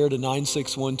word prayer to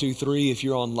 96123. If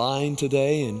you're online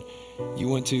today and you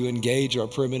want to engage our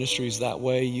prayer ministries that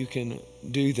way, you can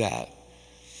do that.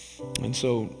 And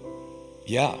so,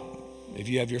 yeah, if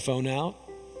you have your phone out,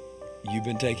 you've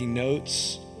been taking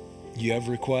notes, you have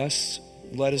requests,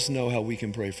 let us know how we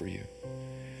can pray for you.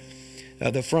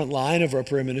 The front line of our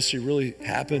prayer ministry really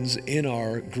happens in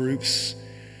our groups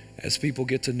as people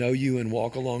get to know you and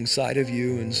walk alongside of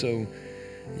you. And so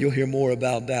you'll hear more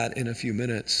about that in a few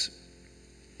minutes.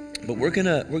 But we're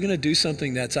gonna do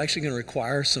something that's actually gonna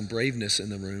require some braveness in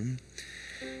the room.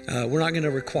 We're not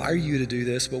gonna require you to do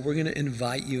this, but we're gonna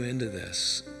invite you into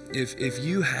this. If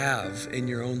you have in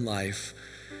your own life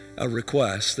a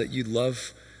request that you'd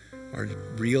love or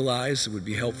realize it would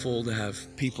be helpful to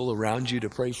have people around you to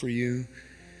pray for you,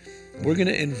 we're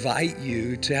gonna invite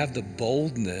you to have the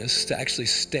boldness to actually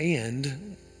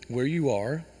stand where you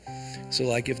are. So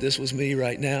like if this was me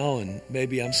right now and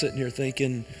maybe I'm sitting here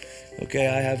thinking, okay,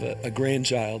 I have a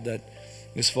grandchild that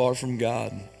is far from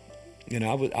God, and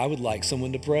I would like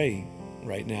someone to pray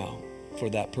right now for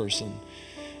that person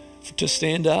to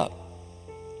stand up.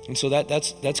 And so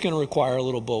that's going to require a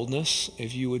little boldness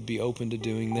if you would be open to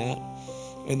doing that.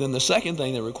 And then the second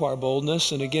thing that requires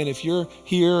boldness, and again, if you're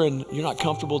here and you're not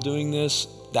comfortable doing this,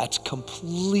 that's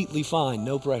completely fine,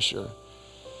 no pressure.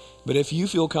 But if you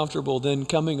feel comfortable then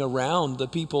coming around the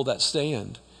people that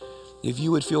stand, if you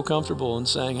would feel comfortable in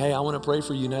saying, hey, I want to pray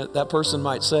for you. Now, that person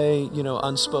might say,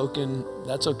 unspoken,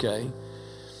 that's okay.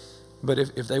 But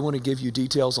if they want to give you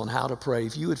details on how to pray,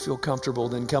 if you would feel comfortable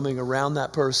then coming around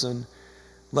that person,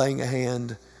 laying a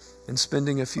hand and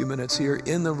spending a few minutes here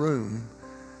in the room,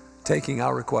 taking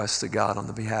our requests to God on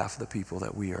the behalf of the people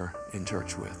that we are in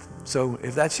church with. So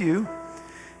if that's you,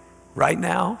 right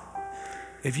now,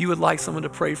 if you would like someone to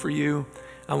pray for you,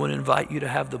 I want to invite you to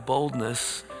have the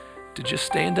boldness to just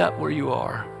stand up where you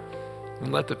are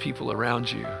and let the people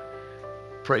around you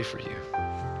pray for you.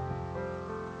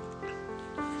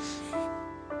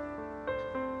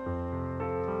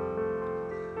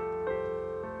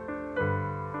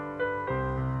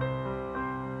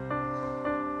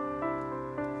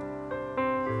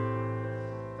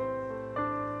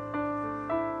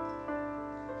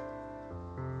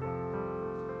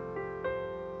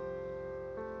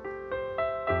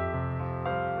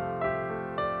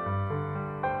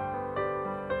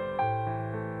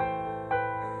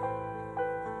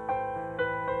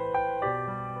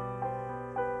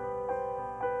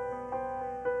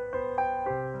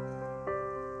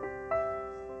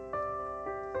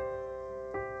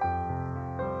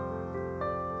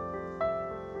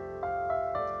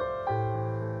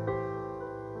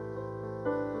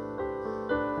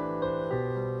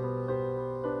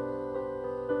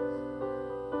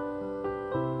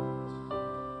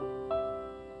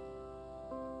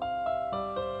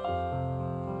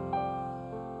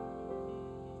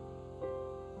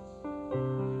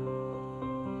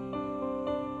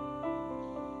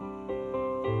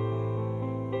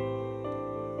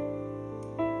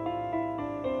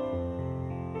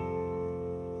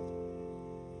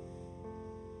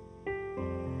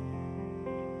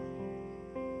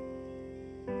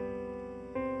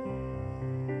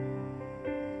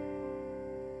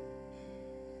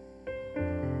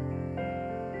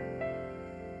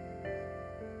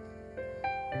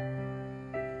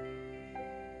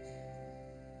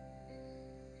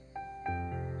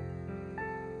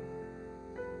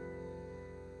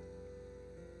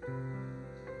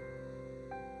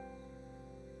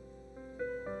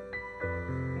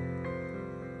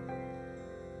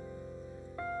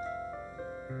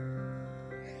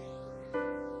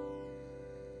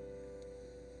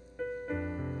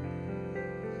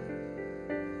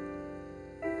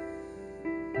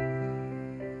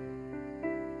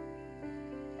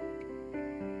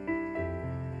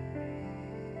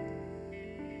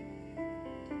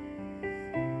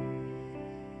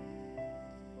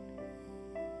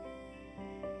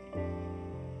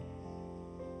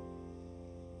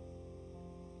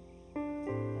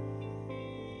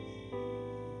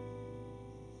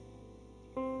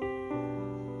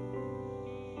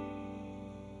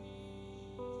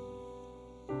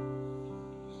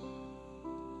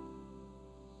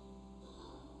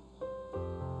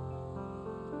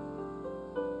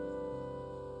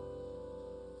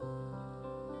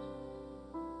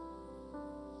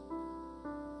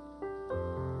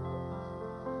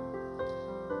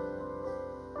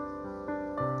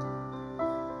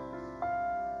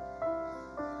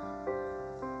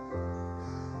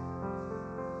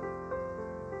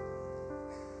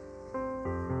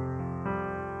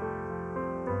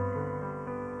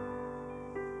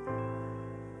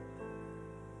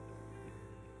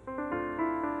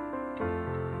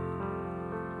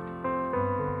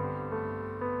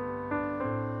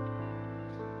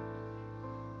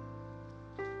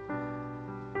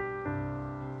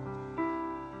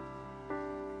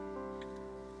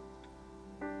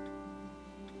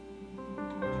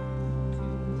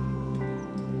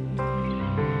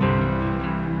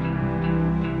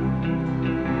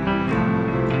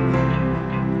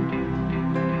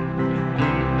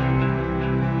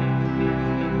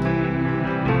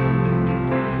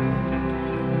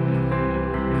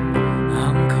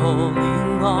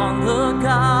 calling on the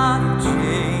God of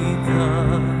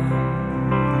Jacob,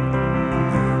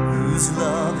 whose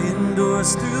love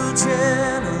endures through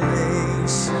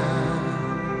generations.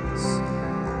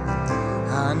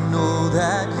 I know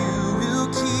that you will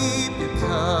keep your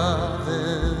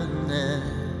covenant.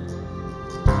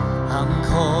 I'm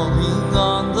calling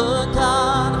on the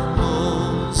God of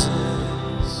Moses,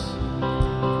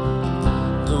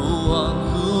 the one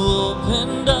who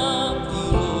opened up the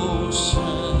ocean.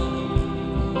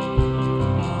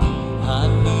 I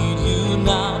need you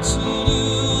now to do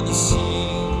the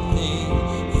same thing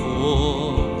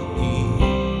for me.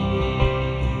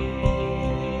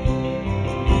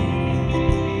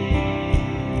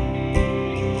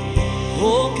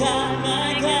 Oh God,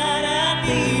 my God, I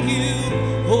need you.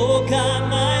 Oh God,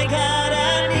 my God,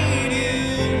 I need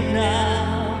you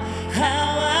now.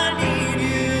 How I need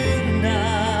you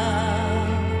now.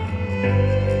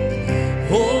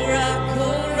 Oh rock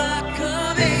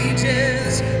of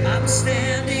ages, I'm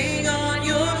standing on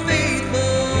your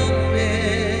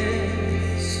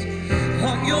faithfulness,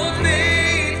 on your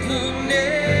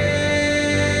faithfulness.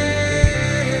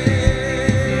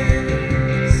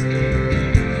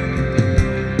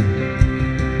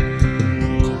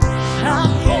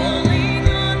 I'm calling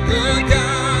on the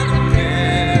God of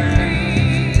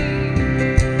Mary,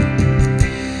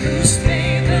 whose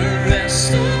favor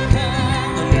rests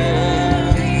upon the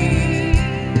lowly.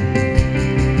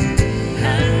 I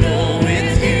know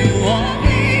with you all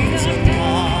things are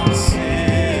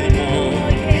possible.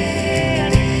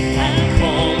 I'm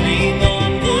calling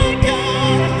on the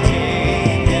God of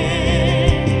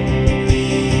David,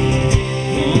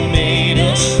 who made a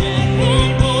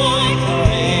shepherd boy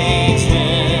courageous.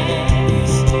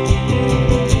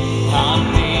 I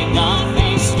may not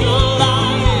face your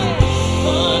lion,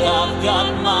 but I've got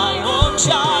my own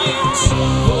giants.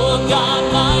 Oh God,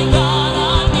 my God, I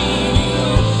need you.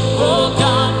 Oh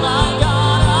God, my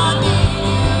God, I need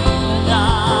you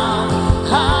now.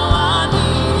 How I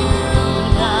need you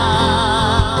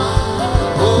now.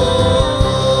 Oh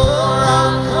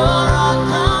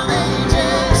rock of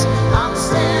ages, I'm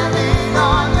standing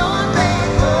on your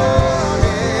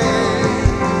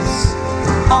faithfulness,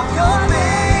 on your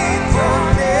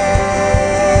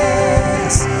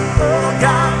faithfulness. Oh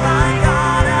God, my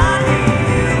God, I need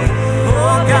you.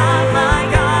 Oh God, my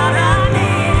God, I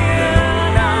need you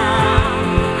now.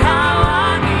 How I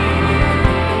need you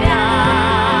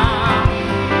now.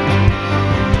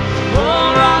 Oh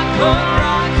rock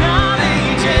of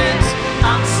ages,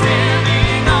 I'm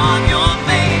standing on your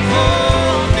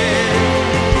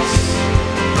faithfulness,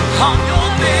 on your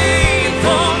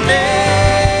faithfulness.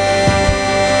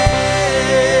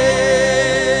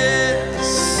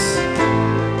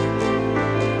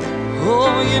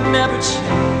 Oh, you never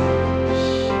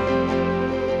change,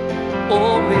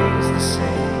 always the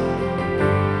same.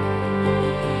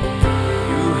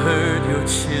 You heard your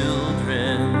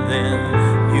children then,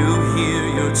 you hear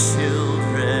your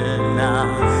children now.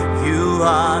 You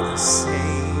are the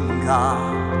same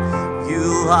God,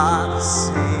 you are the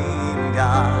same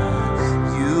God.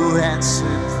 You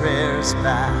answered prayers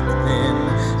back then,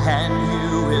 and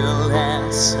you will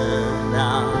answer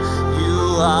now.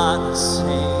 You are the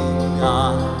same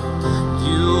God,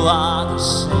 you are the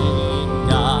same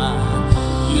God.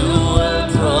 You were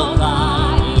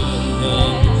providing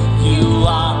then, you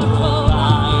are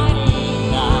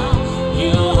providing now.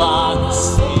 You are the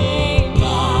same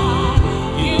God,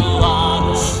 you are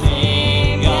the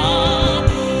same God.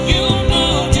 You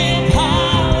moved in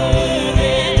power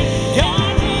then,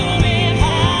 you're moving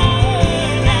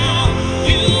power now.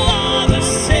 You are the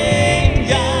same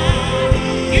God,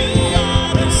 you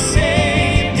are the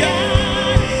same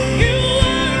God. You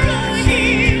were a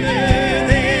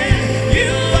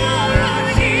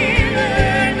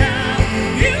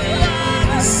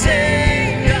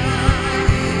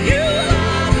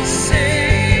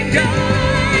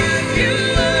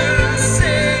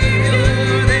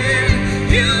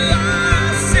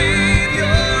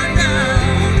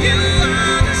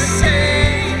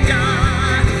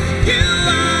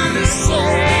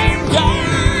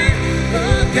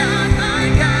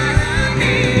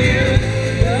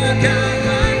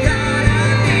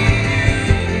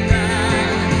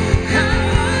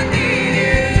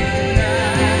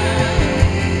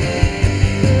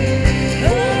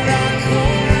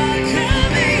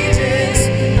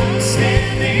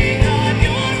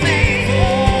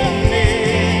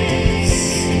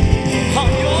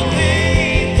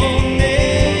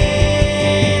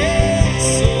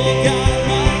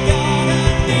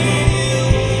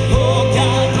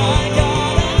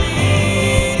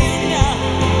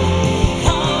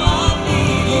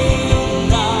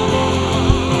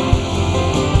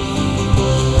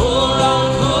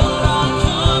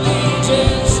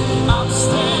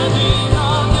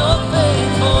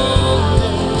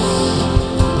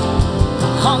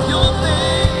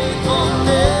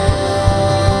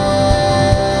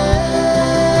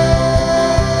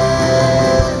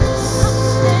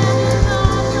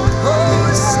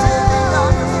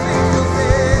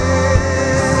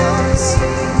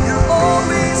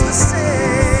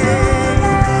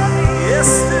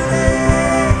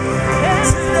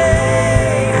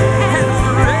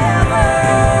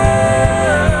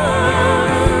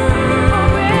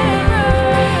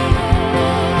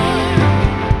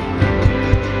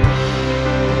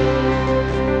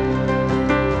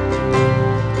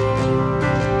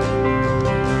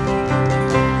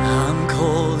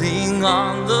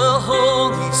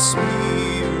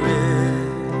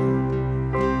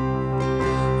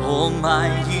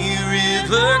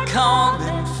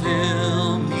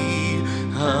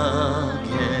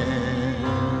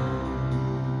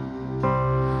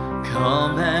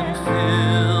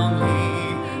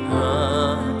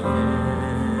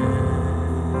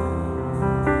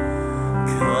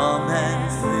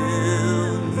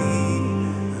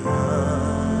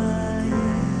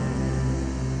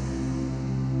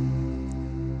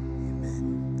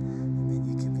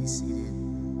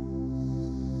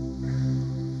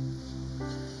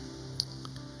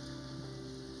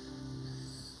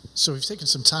So we've taken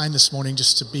some time this morning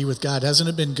just to be with God. Hasn't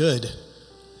it been good?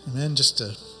 Amen. Just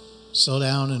to slow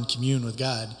down and commune with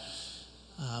God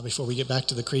before we get back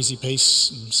to the crazy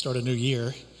pace and start a new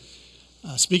year.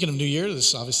 Speaking of New Year, this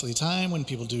is obviously a time when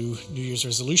people do New Year's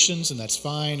resolutions, and that's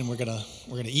fine. And we're gonna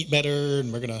eat better,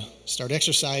 and we're gonna start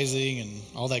exercising, and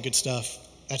all that good stuff.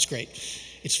 That's great.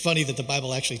 It's funny that the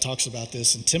Bible actually talks about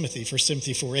this in Timothy. 1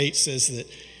 Timothy 4:8 says that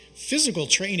physical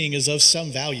training is of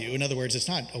some value. In other words, it's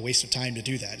not a waste of time to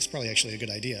do that. It's probably actually a good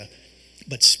idea.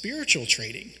 But spiritual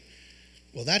training,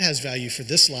 well, that has value for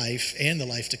this life and the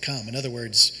life to come. In other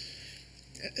words,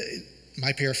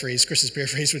 my paraphrase, Chris's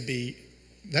paraphrase would be,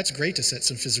 that's great to set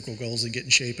some physical goals and get in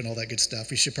shape and all that good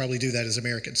stuff. We should probably do that as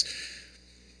Americans.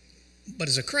 But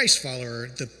as a Christ follower,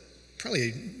 that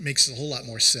probably makes a whole lot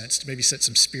more sense to maybe set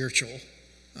some spiritual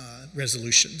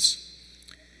resolutions.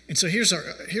 And so here's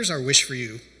our wish for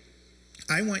you.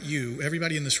 I want you,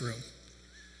 everybody in this room,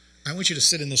 I want you to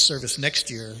sit in this service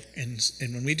next year, and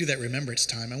when we do that remembrance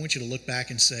time, I want you to look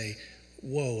back and say,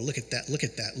 whoa, look at that, look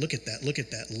at that, look at that, look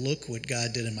at that, look what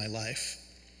God did in my life.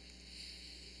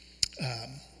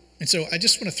 And so I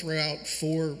just want to throw out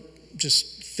 4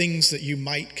 just things that you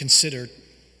might consider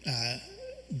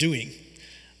doing.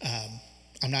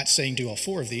 I'm not saying do all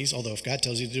 4 of these, although if God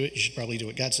tells you to do it, you should probably do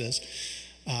what God says.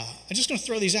 I'm just going to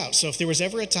throw these out. So if there was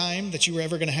ever a time that you were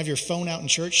ever going to have your phone out in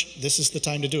church, this is the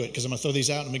time to do it, because I'm going to throw these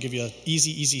out and I'm going to give you an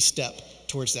easy step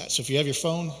towards that. So if you have your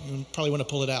phone, you probably want to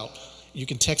pull it out. You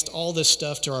can text all this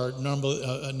stuff to our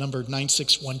number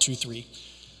 96123.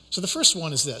 So the first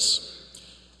one is this.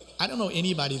 I don't know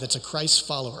anybody that's a Christ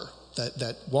follower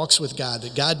that walks with God,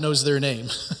 that God knows their name,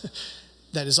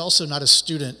 that is also not a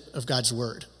student of God's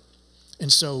word.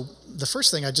 And so the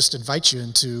first thing I just invite you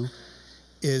into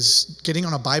is getting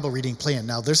on a Bible reading plan.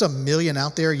 Now, there's a million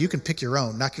out there. You can pick your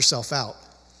own, knock yourself out.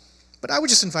 But I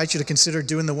would just invite you to consider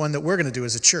doing the one that we're going to do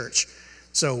as a church.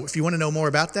 So if you want to know more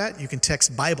about that, you can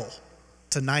text Bible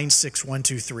to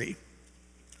 96123.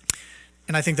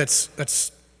 And I think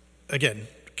that's again,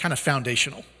 kind of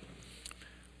foundational.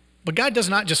 But God does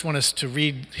not just want us to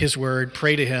read his word,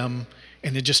 pray to him,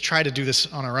 and then just try to do this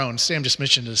on our own. Sam just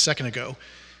mentioned it a second ago.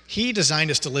 He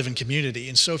designed us to live in community.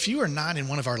 And so if you are not in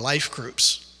one of our life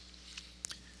groups,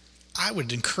 I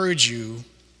would encourage you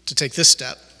to take this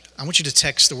step. I want you to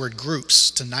text the word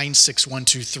groups to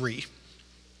 96123.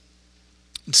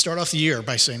 And start off the year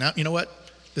by saying, you know what?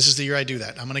 This is the year I do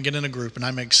that. I'm going to get in a group and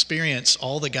I'm going to experience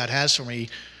all that God has for me.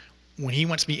 When he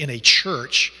wants me in a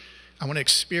church, I want to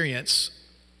experience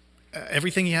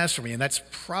everything he has for me. And that's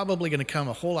probably going to come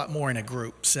a whole lot more in a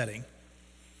group setting.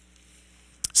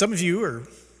 Some of you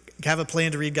have a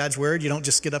plan to read God's word. You don't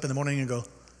just get up in the morning and go,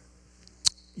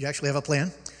 you actually have a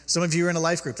plan. Some of you are in a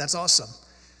life group. That's awesome.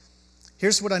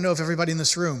 Here's what I know of everybody in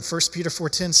this room. 1 Peter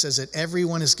 4:10 says that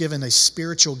everyone is given a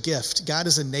spiritual gift. God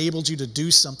has enabled you to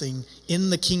do something in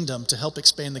the kingdom to help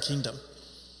expand the kingdom.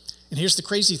 And here's the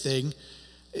crazy thing.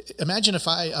 Imagine if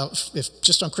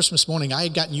just on Christmas morning I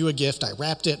had gotten you a gift, I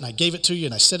wrapped it, and I gave it to you,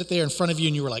 and I set it there in front of you,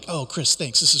 and you were like, oh, Chris,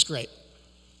 thanks, this is great.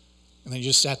 And then you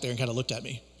just sat there and kind of looked at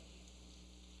me.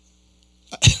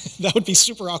 That would be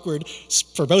super awkward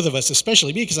for both of us,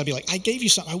 especially me, because I'd be like, I gave you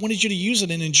something. I wanted you to use it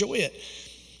and enjoy it.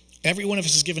 Every one of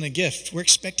us is given a gift. We're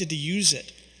expected to use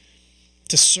it,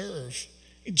 to serve.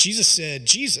 Jesus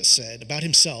said about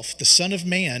himself, the Son of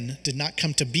Man did not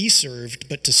come to be served,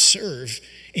 but to serve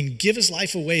and give his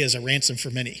life away as a ransom for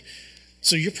many.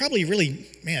 So you're probably really,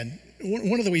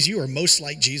 one of the ways you are most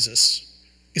like Jesus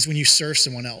is when you serve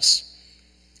someone else.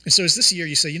 And so as this year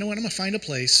you say, you know what, I'm going to find a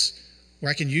place where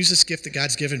I can use this gift that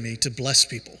God's given me to bless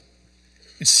people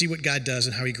and see what God does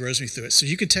and how he grows me through it. So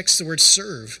you can text the word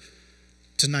serve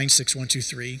to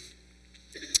 96123.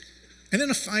 And then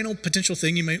a final potential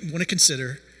thing you might want to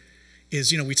consider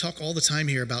is, we talk all the time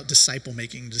here about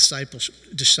discipleship,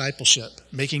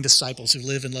 making disciples who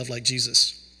live and love like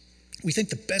Jesus. We think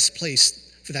the best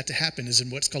place for that to happen is in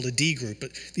what's called a D group,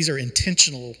 but these are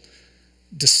intentional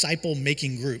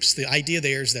disciple-making groups. The idea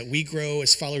there is that we grow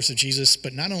as followers of Jesus,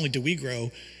 but not only do we grow,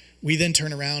 we then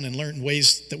turn around and learn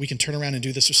ways that we can turn around and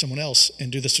do this for someone else, and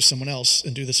do this for someone else,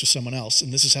 and do this for someone else.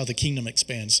 And this is how the kingdom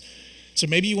expands. So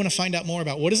maybe you want to find out more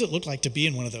about what does it look like to be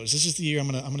in one of those. This is the year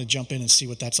I'm going to jump in and see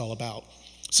what that's all about.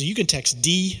 So you can text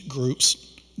D groups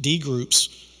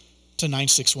to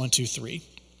 96123.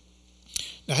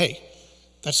 Now, hey,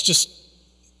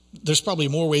 there's probably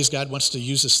more ways God wants to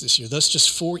use us this year. That's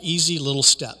just 4 easy little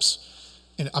steps.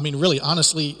 And I mean, really,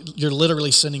 honestly, you're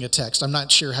literally sending a text. I'm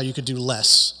not sure how you could do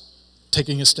less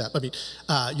taking a step. I mean,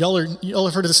 y'all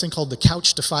have heard of this thing called the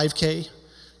Couch to 5K?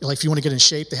 Like if you want to get in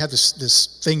shape, they have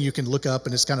this thing you can look up,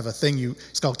 and it's kind of a thing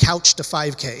it's called Couch to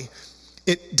 5K.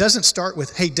 It doesn't start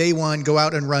with, hey, day one, go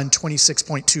out and run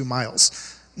 26.2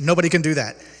 miles. Nobody can do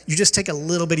that. You just take a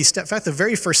little bitty step. In fact, the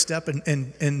very first step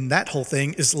in that whole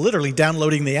thing is literally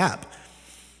downloading the app.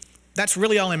 That's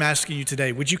really all I'm asking you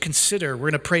today. Would you consider,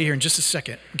 we're going to pray here in just a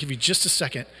second, I'll give you just a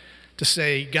second to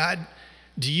say, God,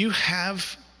 do you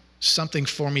have something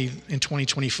for me in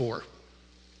 2024?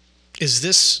 Is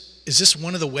this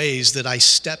one of the ways that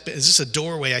is this a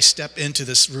doorway I step into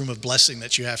this room of blessing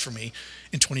that you have for me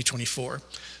in 2024?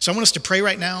 So I want us to pray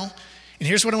right now, and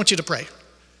here's what I want you to pray.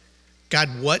 God,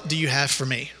 what do you have for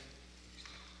me?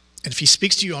 And if he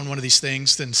speaks to you on one of these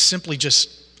things, then simply just,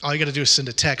 all you got to do is send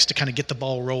a text to kind of get the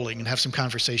ball rolling and have some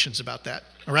conversations about that.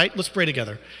 All right, let's pray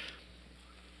together.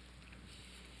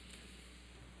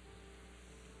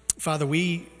 Father,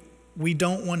 we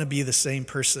don't want to be the same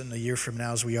person a year from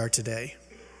now as we are today.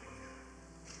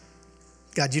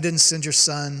 God, you didn't send your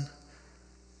son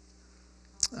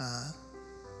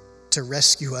to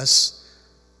rescue us.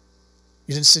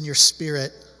 You didn't send your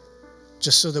spirit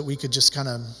just so that we could just kind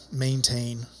of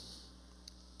maintain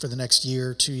for the next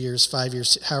year, 2 years, 5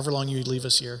 years, however long you leave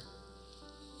us here.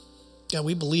 God,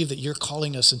 we believe that you're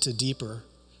calling us into deeper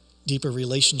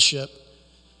relationship.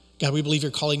 God, we believe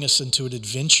you're calling us into an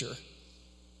adventure.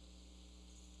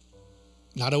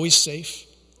 Not always safe,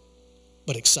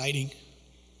 but exciting.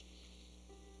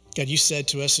 God, you said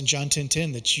to us in John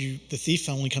 10:10 that the thief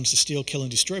only comes to steal, kill,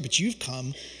 and destroy, but you've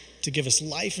come to give us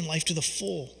life and life to the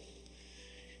full.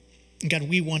 And God,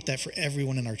 we want that for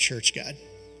everyone in our church, God.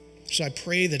 So I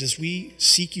pray that as we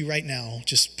seek you right now,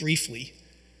 just briefly,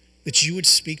 that you would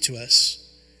speak to us.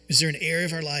 Is there an area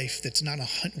of our life that's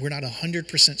we're not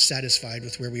 100% satisfied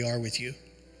with where we are with you?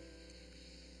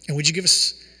 And would you give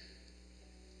us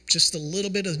just a little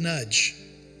bit of nudge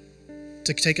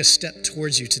to take a step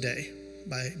towards you today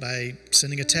by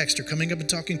sending a text or coming up and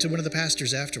talking to one of the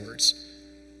pastors afterwards?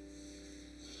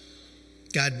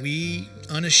 God, we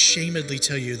unashamedly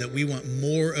tell you that we want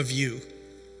more of you.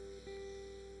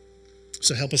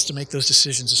 So help us to make those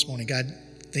decisions this morning. God,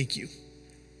 thank you.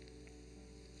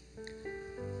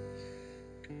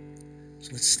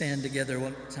 So let's stand together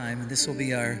one more time, and this will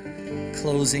be our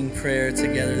closing prayer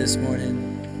together this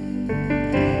morning.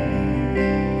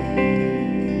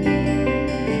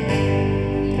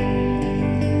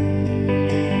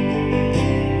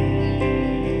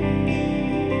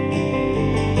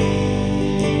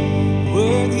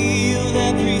 Worthy of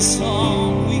every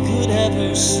song we could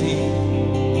ever sing,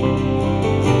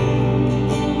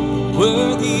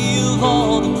 worthy of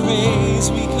all the praise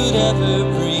we could ever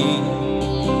bring,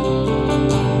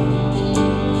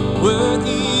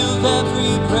 worthy of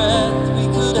every breath we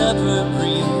could ever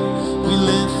breathe. We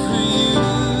live for you,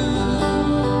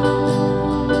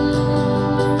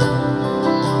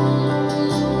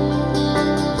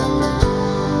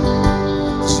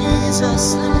 Jesus,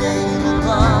 the name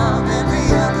above every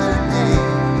other name,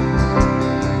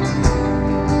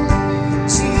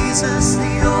 Jesus,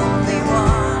 the only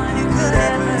one who could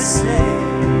ever save.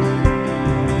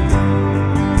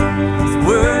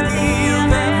 Worthy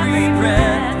of every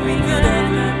breath we could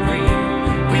ever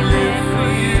breathe. We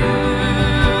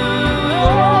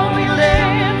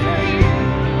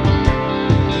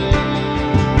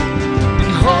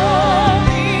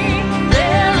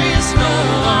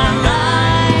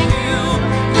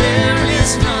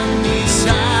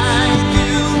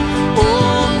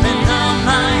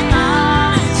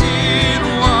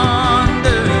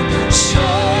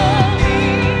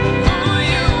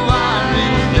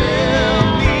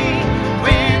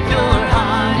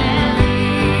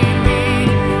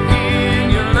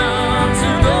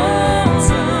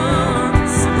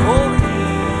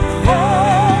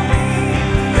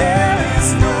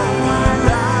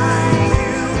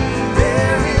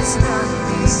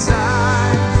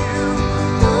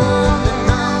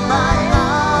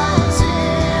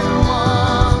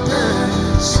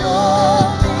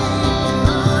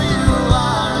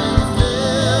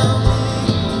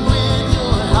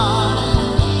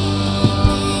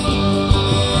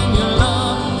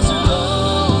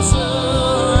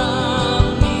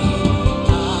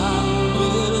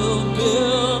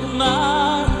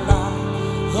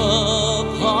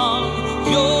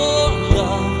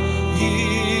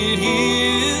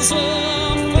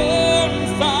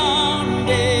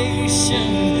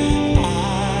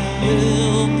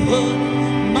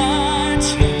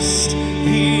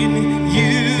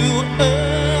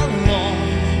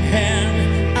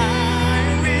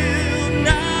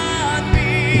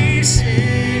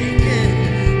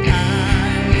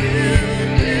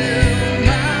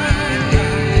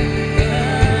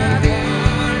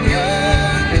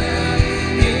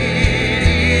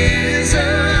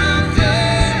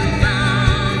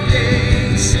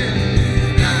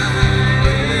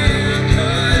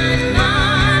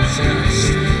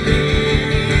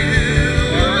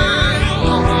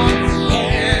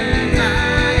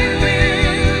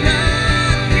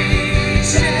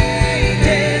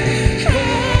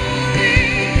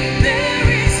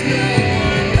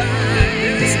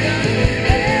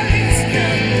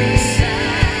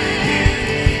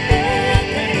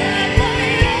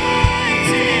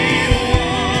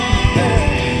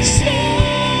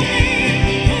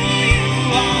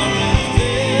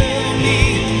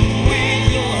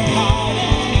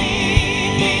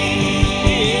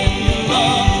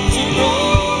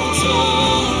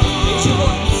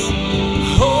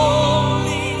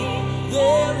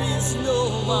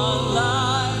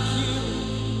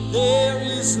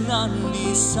is none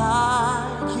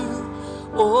beside you.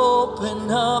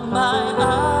 Open up my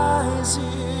eyes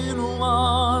in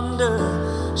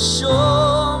wonder.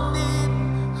 Show me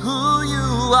who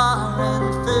you are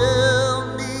and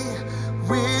fill me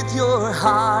with your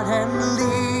heart and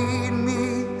lead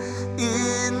me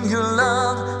in your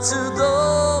love to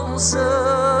those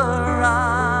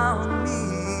around me.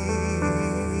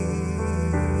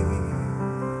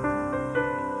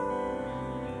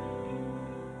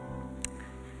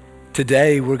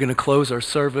 Today, we're going to close our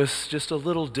service just a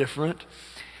little different.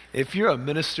 If you're a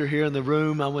minister here in the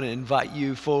room, I want to invite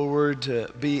you forward to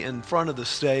be in front of the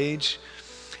stage.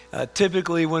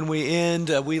 Typically, when we end,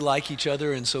 we like each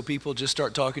other, and so people just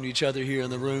start talking to each other here in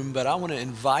the room. But I want to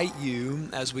invite you,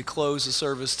 as we close the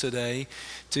service today,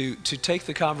 to take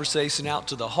the conversation out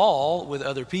to the hall with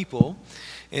other people.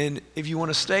 And if you want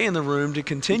to stay in the room, to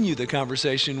continue the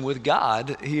conversation with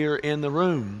God here in the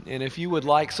room. And if you would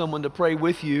like someone to pray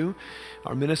with you,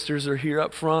 our ministers are here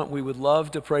up front. We would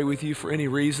love to pray with you for any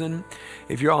reason.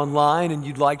 If you're online and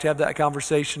you'd like to have that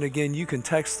conversation again, you can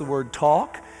text the word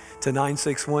TALK to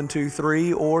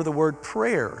 96123 or the word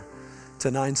prayer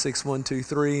to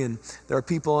 96123. And there are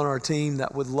people on our team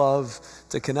that would love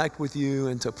to connect with you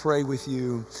and to pray with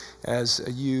you as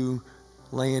you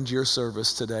land your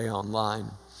service today online.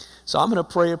 So I'm going to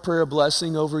pray a prayer of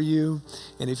blessing over you.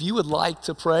 And if you would like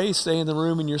to pray, stay in the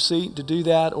room in your seat to do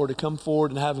that, or to come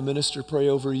forward and have a minister pray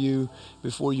over you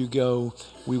before you go,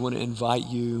 we want to invite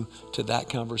you to that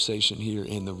conversation here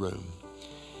in the room.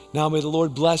 Now may the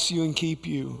Lord bless you and keep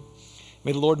you.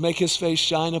 May the Lord make his face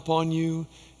shine upon you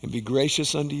and be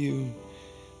gracious unto you.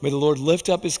 May the Lord lift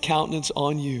up his countenance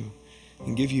on you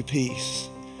and give you peace.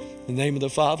 In the name of the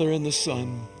Father and the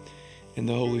Son and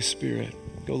the Holy Spirit.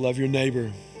 Go love your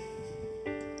neighbor.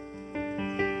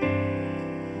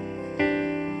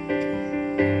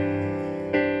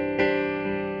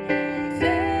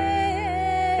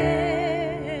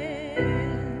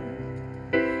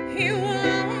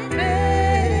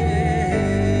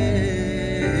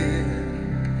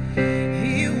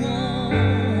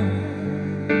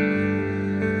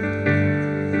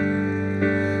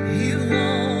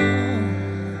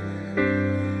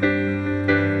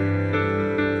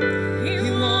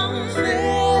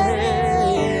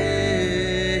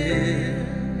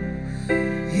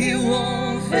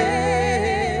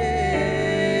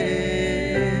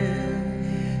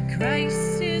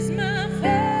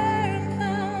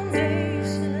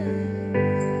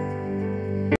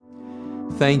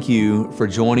 Thank you for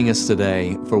joining us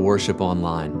today for Worship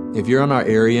Online. If you're in our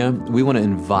area, we want to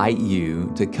invite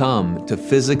you to come to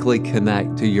physically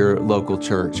connect to your local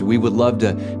church. We would love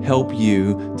to help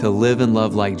you to live and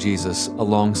love like Jesus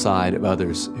alongside of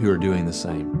others who are doing the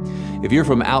same. If you're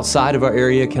from outside of our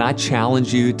area, can I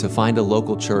challenge you to find a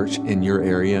local church in your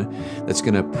area that's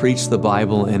going to preach the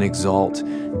Bible and exalt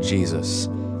Jesus?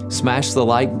 Smash the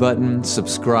like button,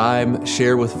 subscribe,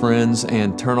 share with friends,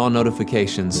 and turn on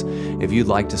notifications if you'd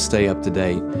like to stay up to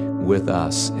date with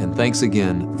us. And thanks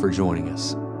again for joining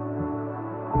us.